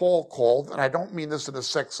of what Paul called, and I don't mean this in a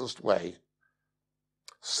sexist way,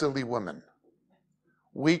 silly women.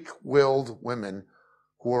 Weak-willed women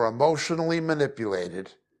who are emotionally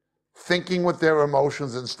manipulated, thinking with their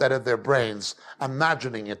emotions instead of their brains,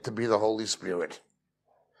 imagining it to be the Holy Spirit.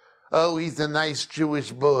 Oh, he's a nice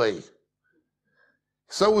Jewish boy.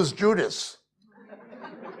 So was Judas.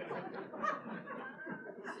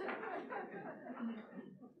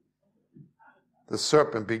 The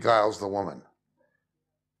serpent beguiles the woman.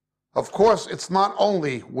 Of course, it's not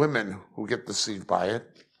only women who get deceived by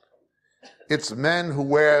it. It's men who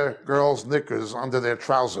wear girls' knickers under their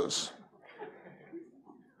trousers.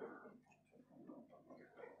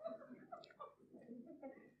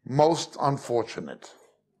 Most unfortunate.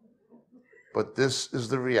 But this is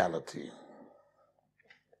the reality.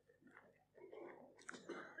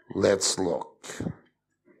 Let's look.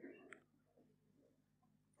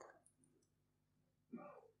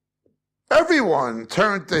 Everyone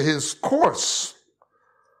turned to his course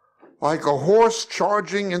like a horse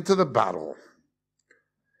charging into the battle.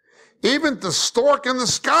 Even the stork in the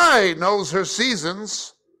sky knows her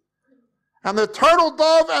seasons, and the turtle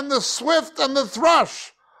dove and the swift and the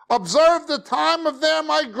thrush observe the time of their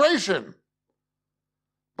migration.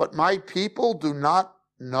 But my people do not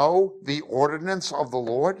know the ordinance of the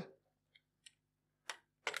Lord.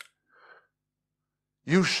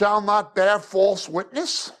 You shall not bear false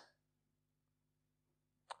witness.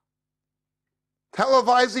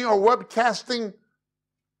 Televising or webcasting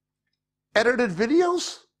edited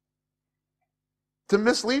videos to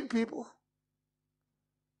mislead people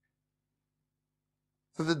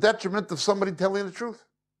to the detriment of somebody telling the truth.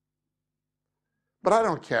 But I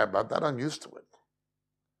don't care about that. I'm used to it.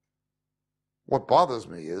 What bothers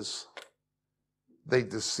me is they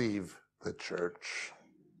deceive the church.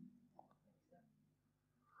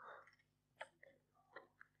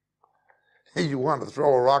 Hey, you want to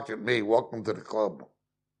throw a rock at me? Welcome to the club.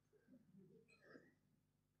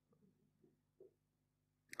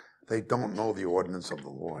 They don't know the ordinance of the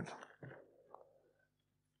Lord.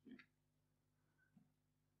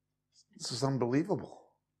 This is unbelievable.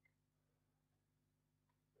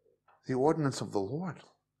 The ordinance of the Lord.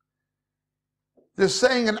 They're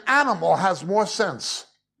saying an animal has more sense.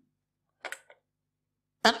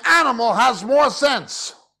 An animal has more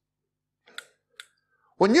sense.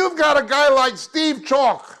 When you've got a guy like Steve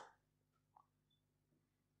Chalk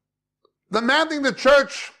demanding the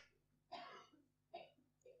church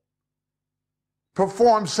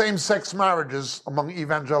perform same-sex marriages among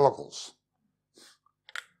evangelicals.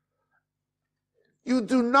 You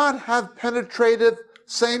do not have penetrative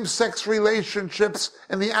same-sex relationships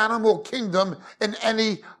in the animal kingdom in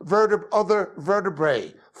any other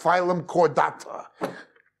vertebrae, phylum Chordata,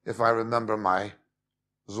 if I remember my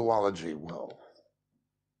zoology well.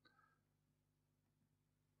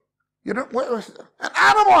 You don't, an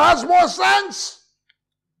animal has more sense.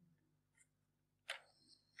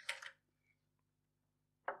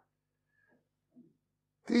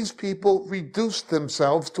 These people reduce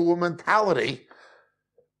themselves to a mentality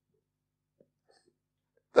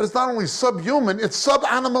that is not only subhuman, it's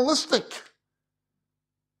sub-animalistic.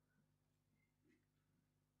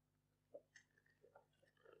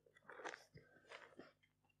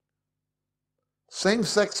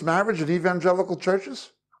 Same-sex marriage in evangelical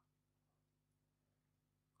churches?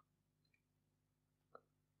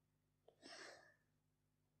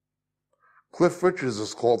 Cliff Richards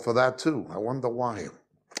is called for that too. I wonder why.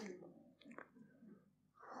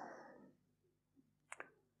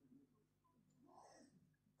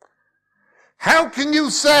 How can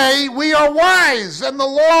you say we are wise and the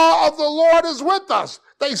law of the Lord is with us?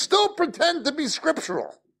 They still pretend to be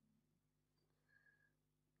scriptural.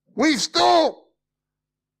 We still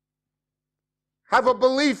have a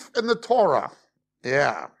belief in the Torah.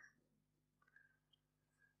 Yeah.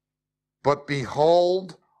 But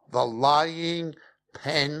behold, the lying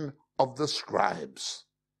pen of the scribes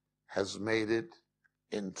has made it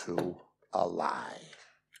into a lie.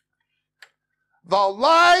 The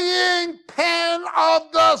lying pen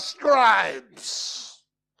of the scribes.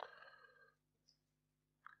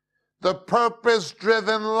 The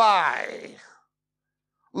purpose-driven lie.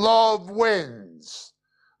 Love wins.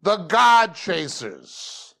 The God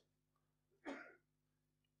chasers.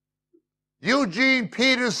 Eugene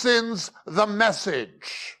Peterson's The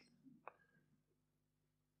Message.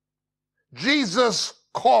 Jesus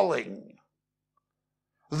Calling.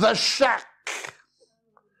 The Shack.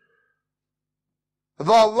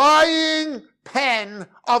 The lying pen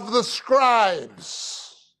of the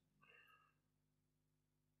scribes.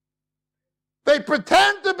 They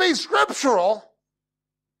pretend to be scriptural,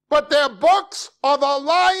 but their books are the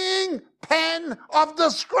lying pen of the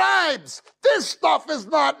scribes. This stuff is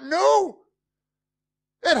not new.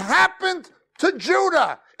 It happened to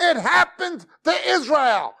Judah. It happened to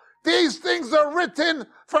Israel. These things are written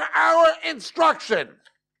for our instruction.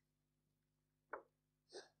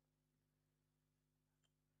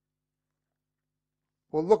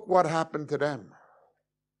 Well, look what happened to them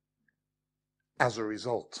as a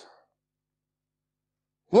result.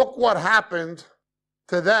 Look what happened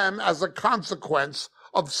to them as a consequence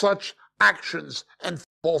of such actions and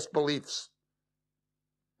false beliefs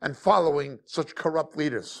and following such corrupt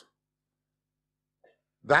leaders.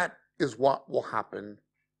 That is what will happen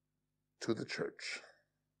to the church.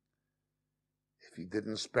 If he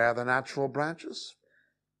didn't spare the natural branches,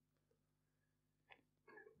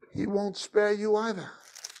 he won't spare you either.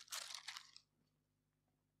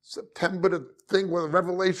 September, the thing with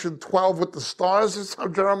Revelation 12 with the stars, is how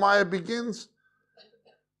Jeremiah begins.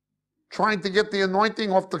 Trying to get the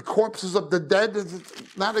anointing off the corpses of the dead.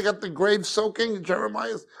 Now they got the grave soaking.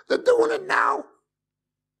 Jeremiah's, they're doing it now.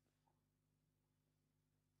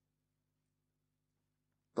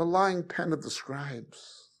 The lying pen of the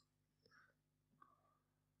scribes.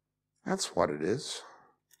 That's what it is.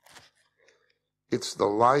 It's the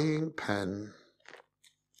lying pen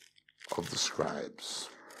of the scribes.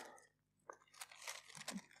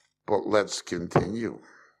 But let's continue.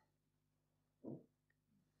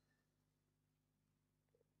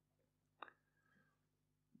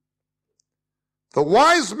 The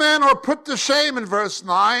wise men are put to shame in verse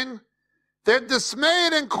 9. They're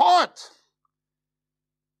dismayed and caught.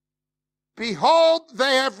 Behold,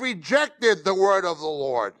 they have rejected the word of the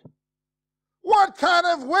Lord. What kind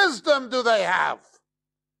of wisdom do they have?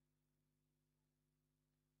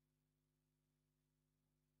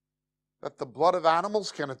 That the blood of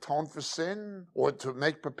animals can atone for sin or to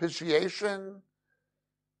make propitiation?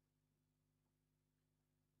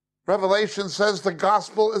 Revelation says the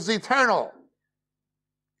gospel is eternal.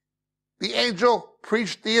 The angel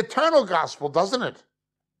preached the eternal gospel, doesn't it?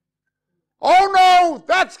 Oh no,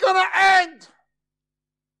 that's going to end.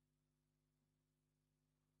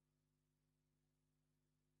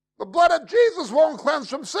 The blood of Jesus won't cleanse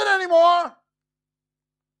from sin anymore.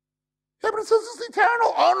 Yeah, but it says it's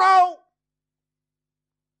eternal. Oh no.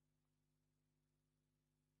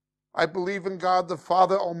 I believe in God the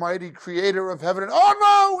Father Almighty, creator of heaven and oh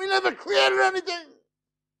no, he never created anything.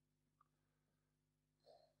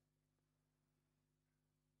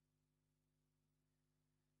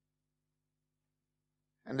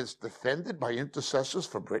 and it's defended by intercessors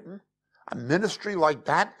for Britain? A ministry like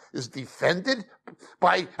that is defended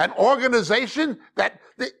by an organization that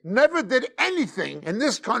never did anything in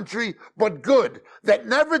this country but good, that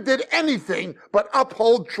never did anything but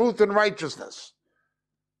uphold truth and righteousness.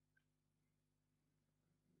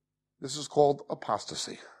 This is called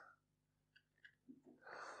apostasy.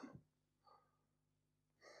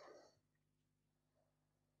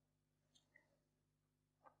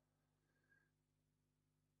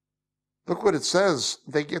 Look what it says.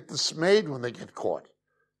 They get dismayed when they get caught.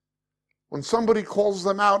 When somebody calls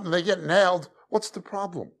them out and they get nailed, what's the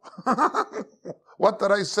problem? What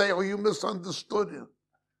did I say? Oh, you misunderstood.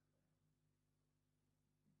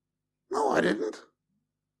 No, I didn't.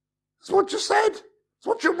 It's what you said. It's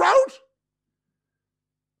what you wrote.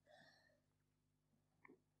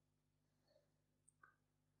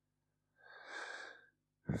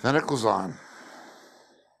 Then it goes on.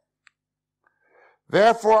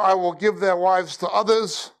 Therefore, I will give their wives to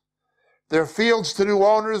others, their fields to new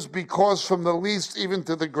owners, because from the least even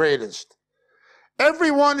to the greatest.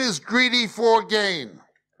 Everyone is greedy for gain.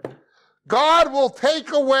 God will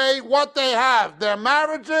take away what they have, their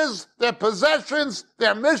marriages, their possessions,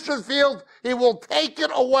 their mission field. He will take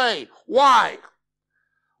it away. Why?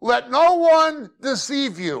 Let no one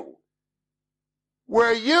deceive you.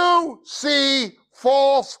 Where you see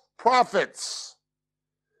false prophets,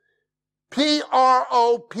 Prophets.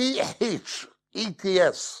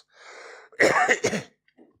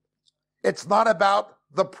 It's not about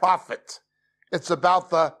the prophet. It's about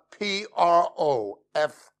the Profit.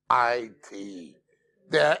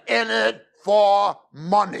 They're in it for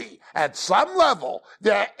money. At some level,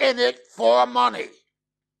 they're in it for money.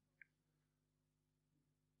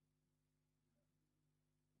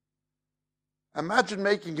 Imagine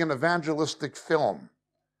making an evangelistic film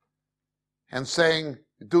and saying,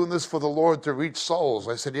 doing this for the Lord to reach souls.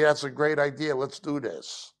 I said, yeah, that's a great idea. Let's do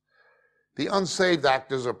this. The unsaved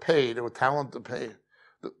actors are paid, or talent to pay.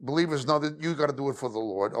 The believers know that you got to do it for the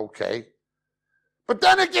Lord. Okay. But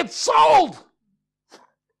then it gets sold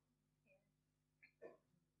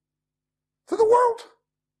to the world.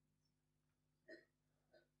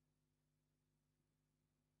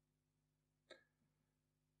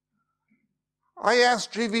 I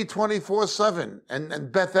asked GV 24/7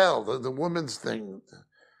 and Bethel, the women's thing,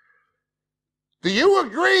 do you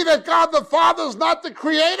agree that God the Father is not the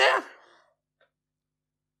creator?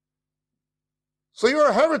 So you're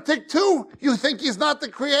a heretic too? You think he's not the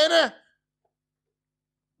creator?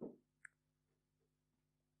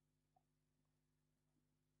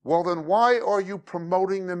 Well, then why are you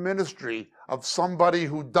promoting the ministry of somebody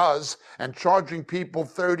who does and charging people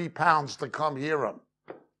 30 pounds to come hear him?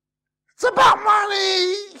 It's about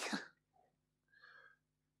money.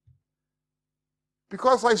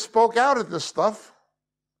 Because I spoke out at this stuff,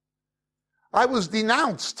 I was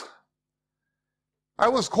denounced. I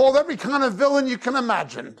was called every kind of villain you can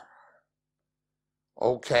imagine.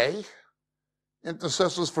 Okay.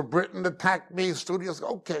 Intercessors for Britain attacked me, studios,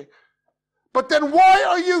 okay. But then why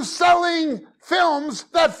are you selling films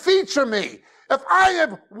that feature me? If I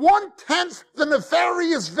am 1/10 the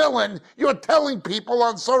nefarious villain you're telling people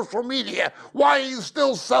on social media, why are you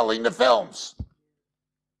still selling the films?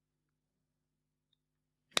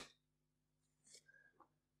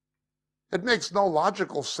 It makes no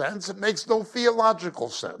logical sense. It makes no theological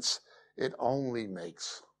sense. It only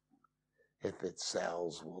makes if it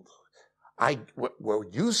sells. When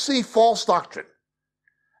you see false doctrine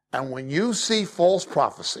and when you see false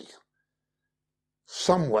prophecy,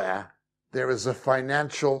 somewhere there is a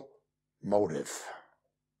financial motive.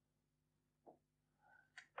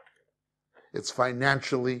 It's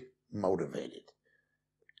financially motivated.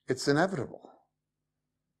 It's inevitable.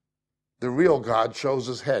 The real God shows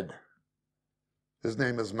his head. His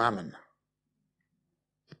name is Mammon.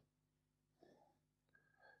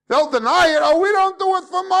 They'll deny it. Oh, we don't do it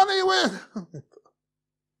for money.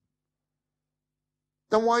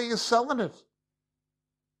 Then why are you selling it?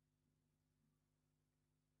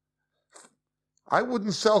 I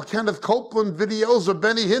wouldn't sell Kenneth Copeland videos or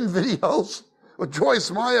Benny Hinn videos or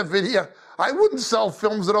Joyce Meyer video. I wouldn't sell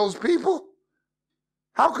films of those people.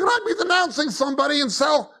 How could I be denouncing somebody and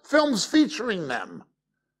sell films featuring them?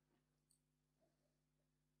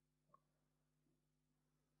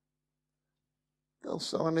 They'll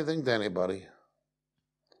sell anything to anybody.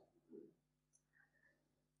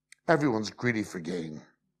 Everyone's greedy for gain.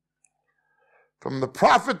 From the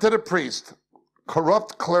prophet to the priest,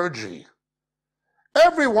 corrupt clergy.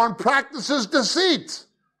 Everyone practices deceit.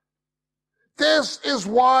 This is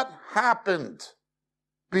what happened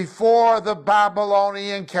before the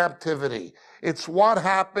Babylonian captivity. It's what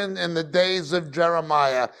happened in the days of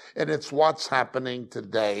Jeremiah, and it's what's happening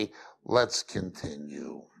today. Let's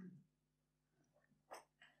continue.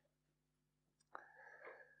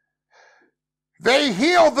 They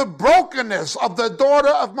heal the brokenness of the daughter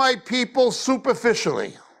of my people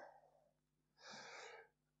superficially.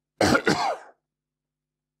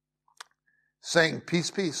 Saying, peace,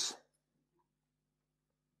 peace.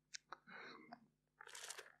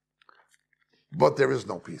 But there is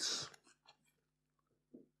no peace.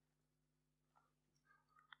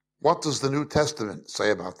 What does the New Testament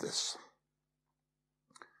say about this?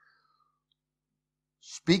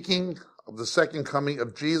 Speaking of the second coming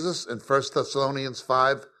of Jesus in 1 Thessalonians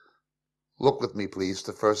 5, look with me please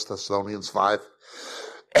to 1 Thessalonians 5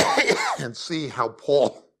 and see how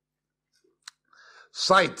Paul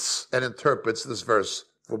cites and interprets this verse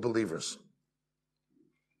for believers,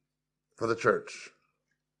 for the church.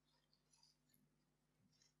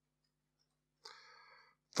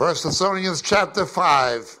 1 Thessalonians chapter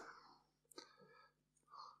 5,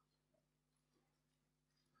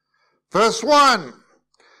 verse 1.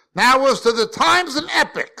 Now as to the times and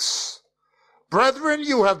epochs, brethren,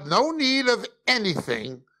 you have no need of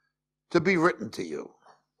anything to be written to you.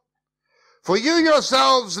 For you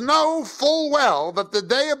yourselves know full well that the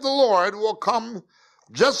day of the Lord will come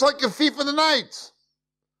just like a thief in the night.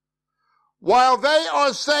 While they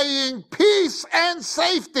are saying peace and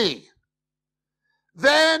safety,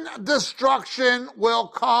 then destruction will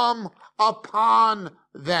come upon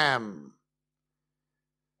them.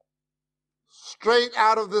 Straight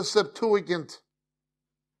out of the Septuagint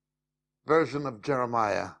version of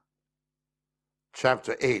Jeremiah,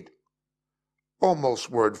 chapter 8, almost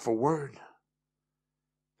word for word.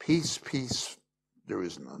 Peace, peace, there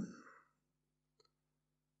is none.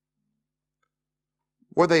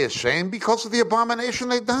 Were they ashamed because of the abomination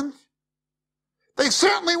they'd done? They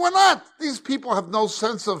certainly were not. These people have no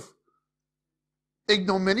sense of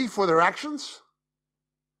ignominy for their actions.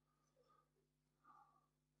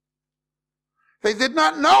 They did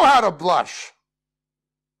not know how to blush.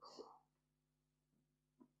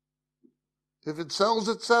 If it sells,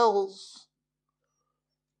 it sells.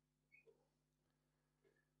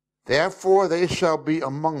 Therefore they shall be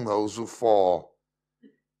among those who fall.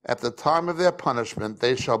 At the time of their punishment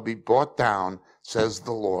they shall be brought down, says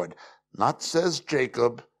the Lord. Not says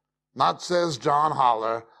Jacob, not says John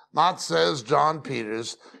Holler, not says John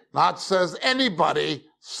Peters, not says anybody,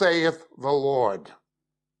 saith the Lord.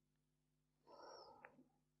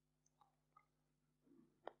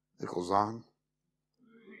 It goes on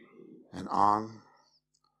and on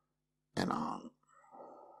and on.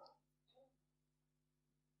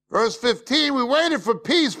 Verse 15, we waited for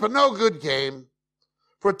peace, but no good came.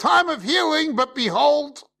 For a time of healing, but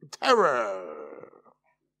behold, terror.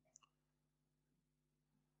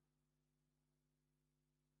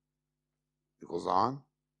 It goes on.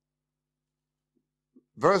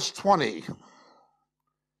 Verse 20,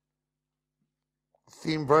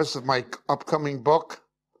 theme verse of my upcoming book.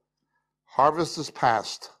 Harvest is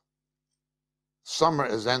past. Summer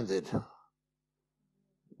is ended.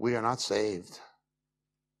 We are not saved.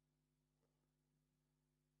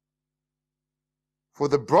 For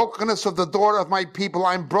the brokenness of the daughter of my people,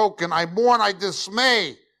 I'm broken. I mourn, I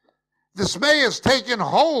dismay. Dismay has taken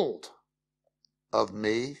hold of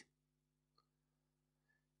me.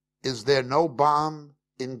 Is there no balm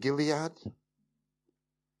in Gilead?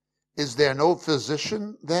 Is there no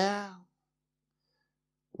physician there?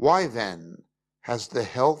 Why then has the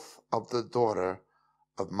health of the daughter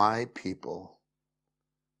of my people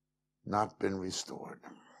not been restored?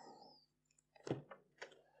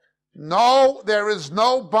 No, there is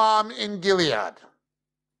no balm in Gilead.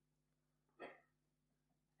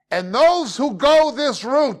 And those who go this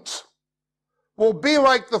route will be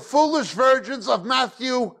like the foolish virgins of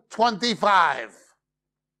Matthew 25.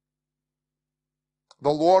 The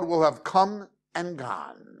Lord will have come and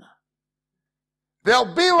gone.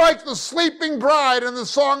 They'll be like the sleeping bride in the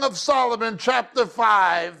Song of Solomon, chapter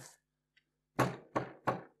 5.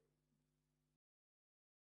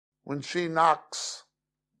 When she knocks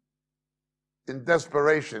in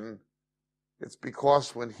desperation, it's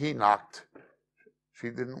because when he knocked, she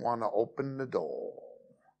didn't want to open the door.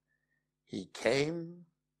 He came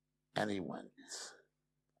and he went.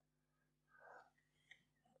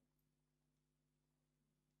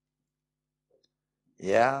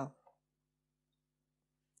 Yeah.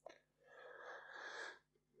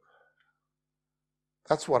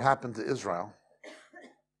 That's what happened to Israel.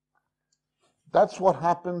 That's what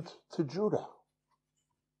happened to Judah.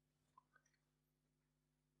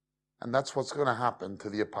 And that's what's going to happen to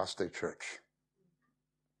the apostate church.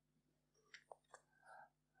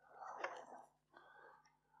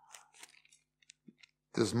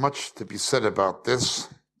 There's much to be said about this.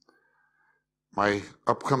 My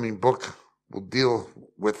upcoming book will deal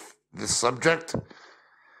with this subject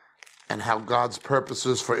and how God's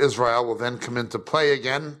purposes for Israel will then come into play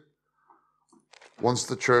again once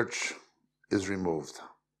the church is removed.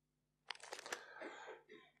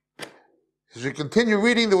 As you continue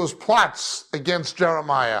reading, there was plots against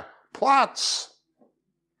Jeremiah. Plots.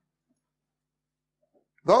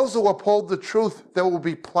 Those who uphold the truth, there will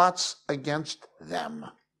be plots against them.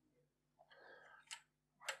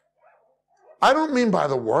 I don't mean by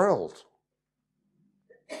the world.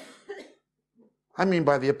 I mean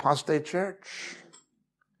by the apostate church.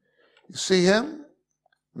 You see him?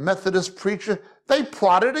 Methodist preacher, they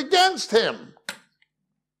plotted against him.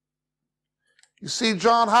 You see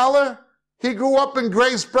John Haller? He grew up in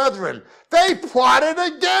Grace Brethren. They plotted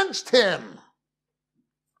against him.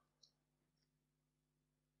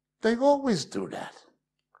 They always do that.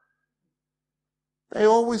 They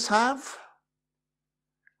always have.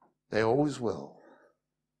 They always will.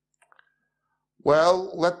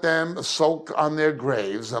 Well, let them soak on their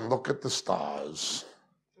graves and look at the stars.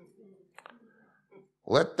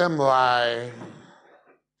 Let them lie.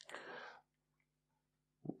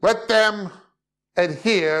 Let them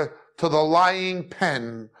adhere to the lying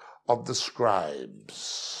pen of the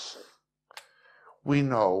scribes. We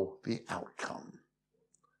know the outcome.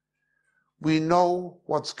 We know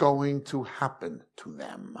what's going to happen to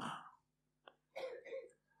them.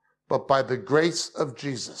 But by the grace of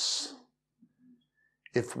Jesus,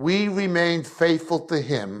 if we remain faithful to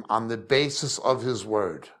him on the basis of his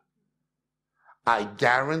word, I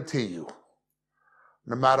guarantee you,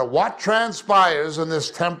 no matter what transpires in this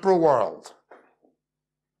temporal world,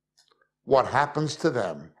 what happens to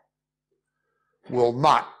them will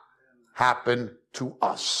not happen to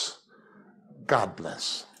us. God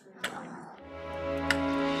bless.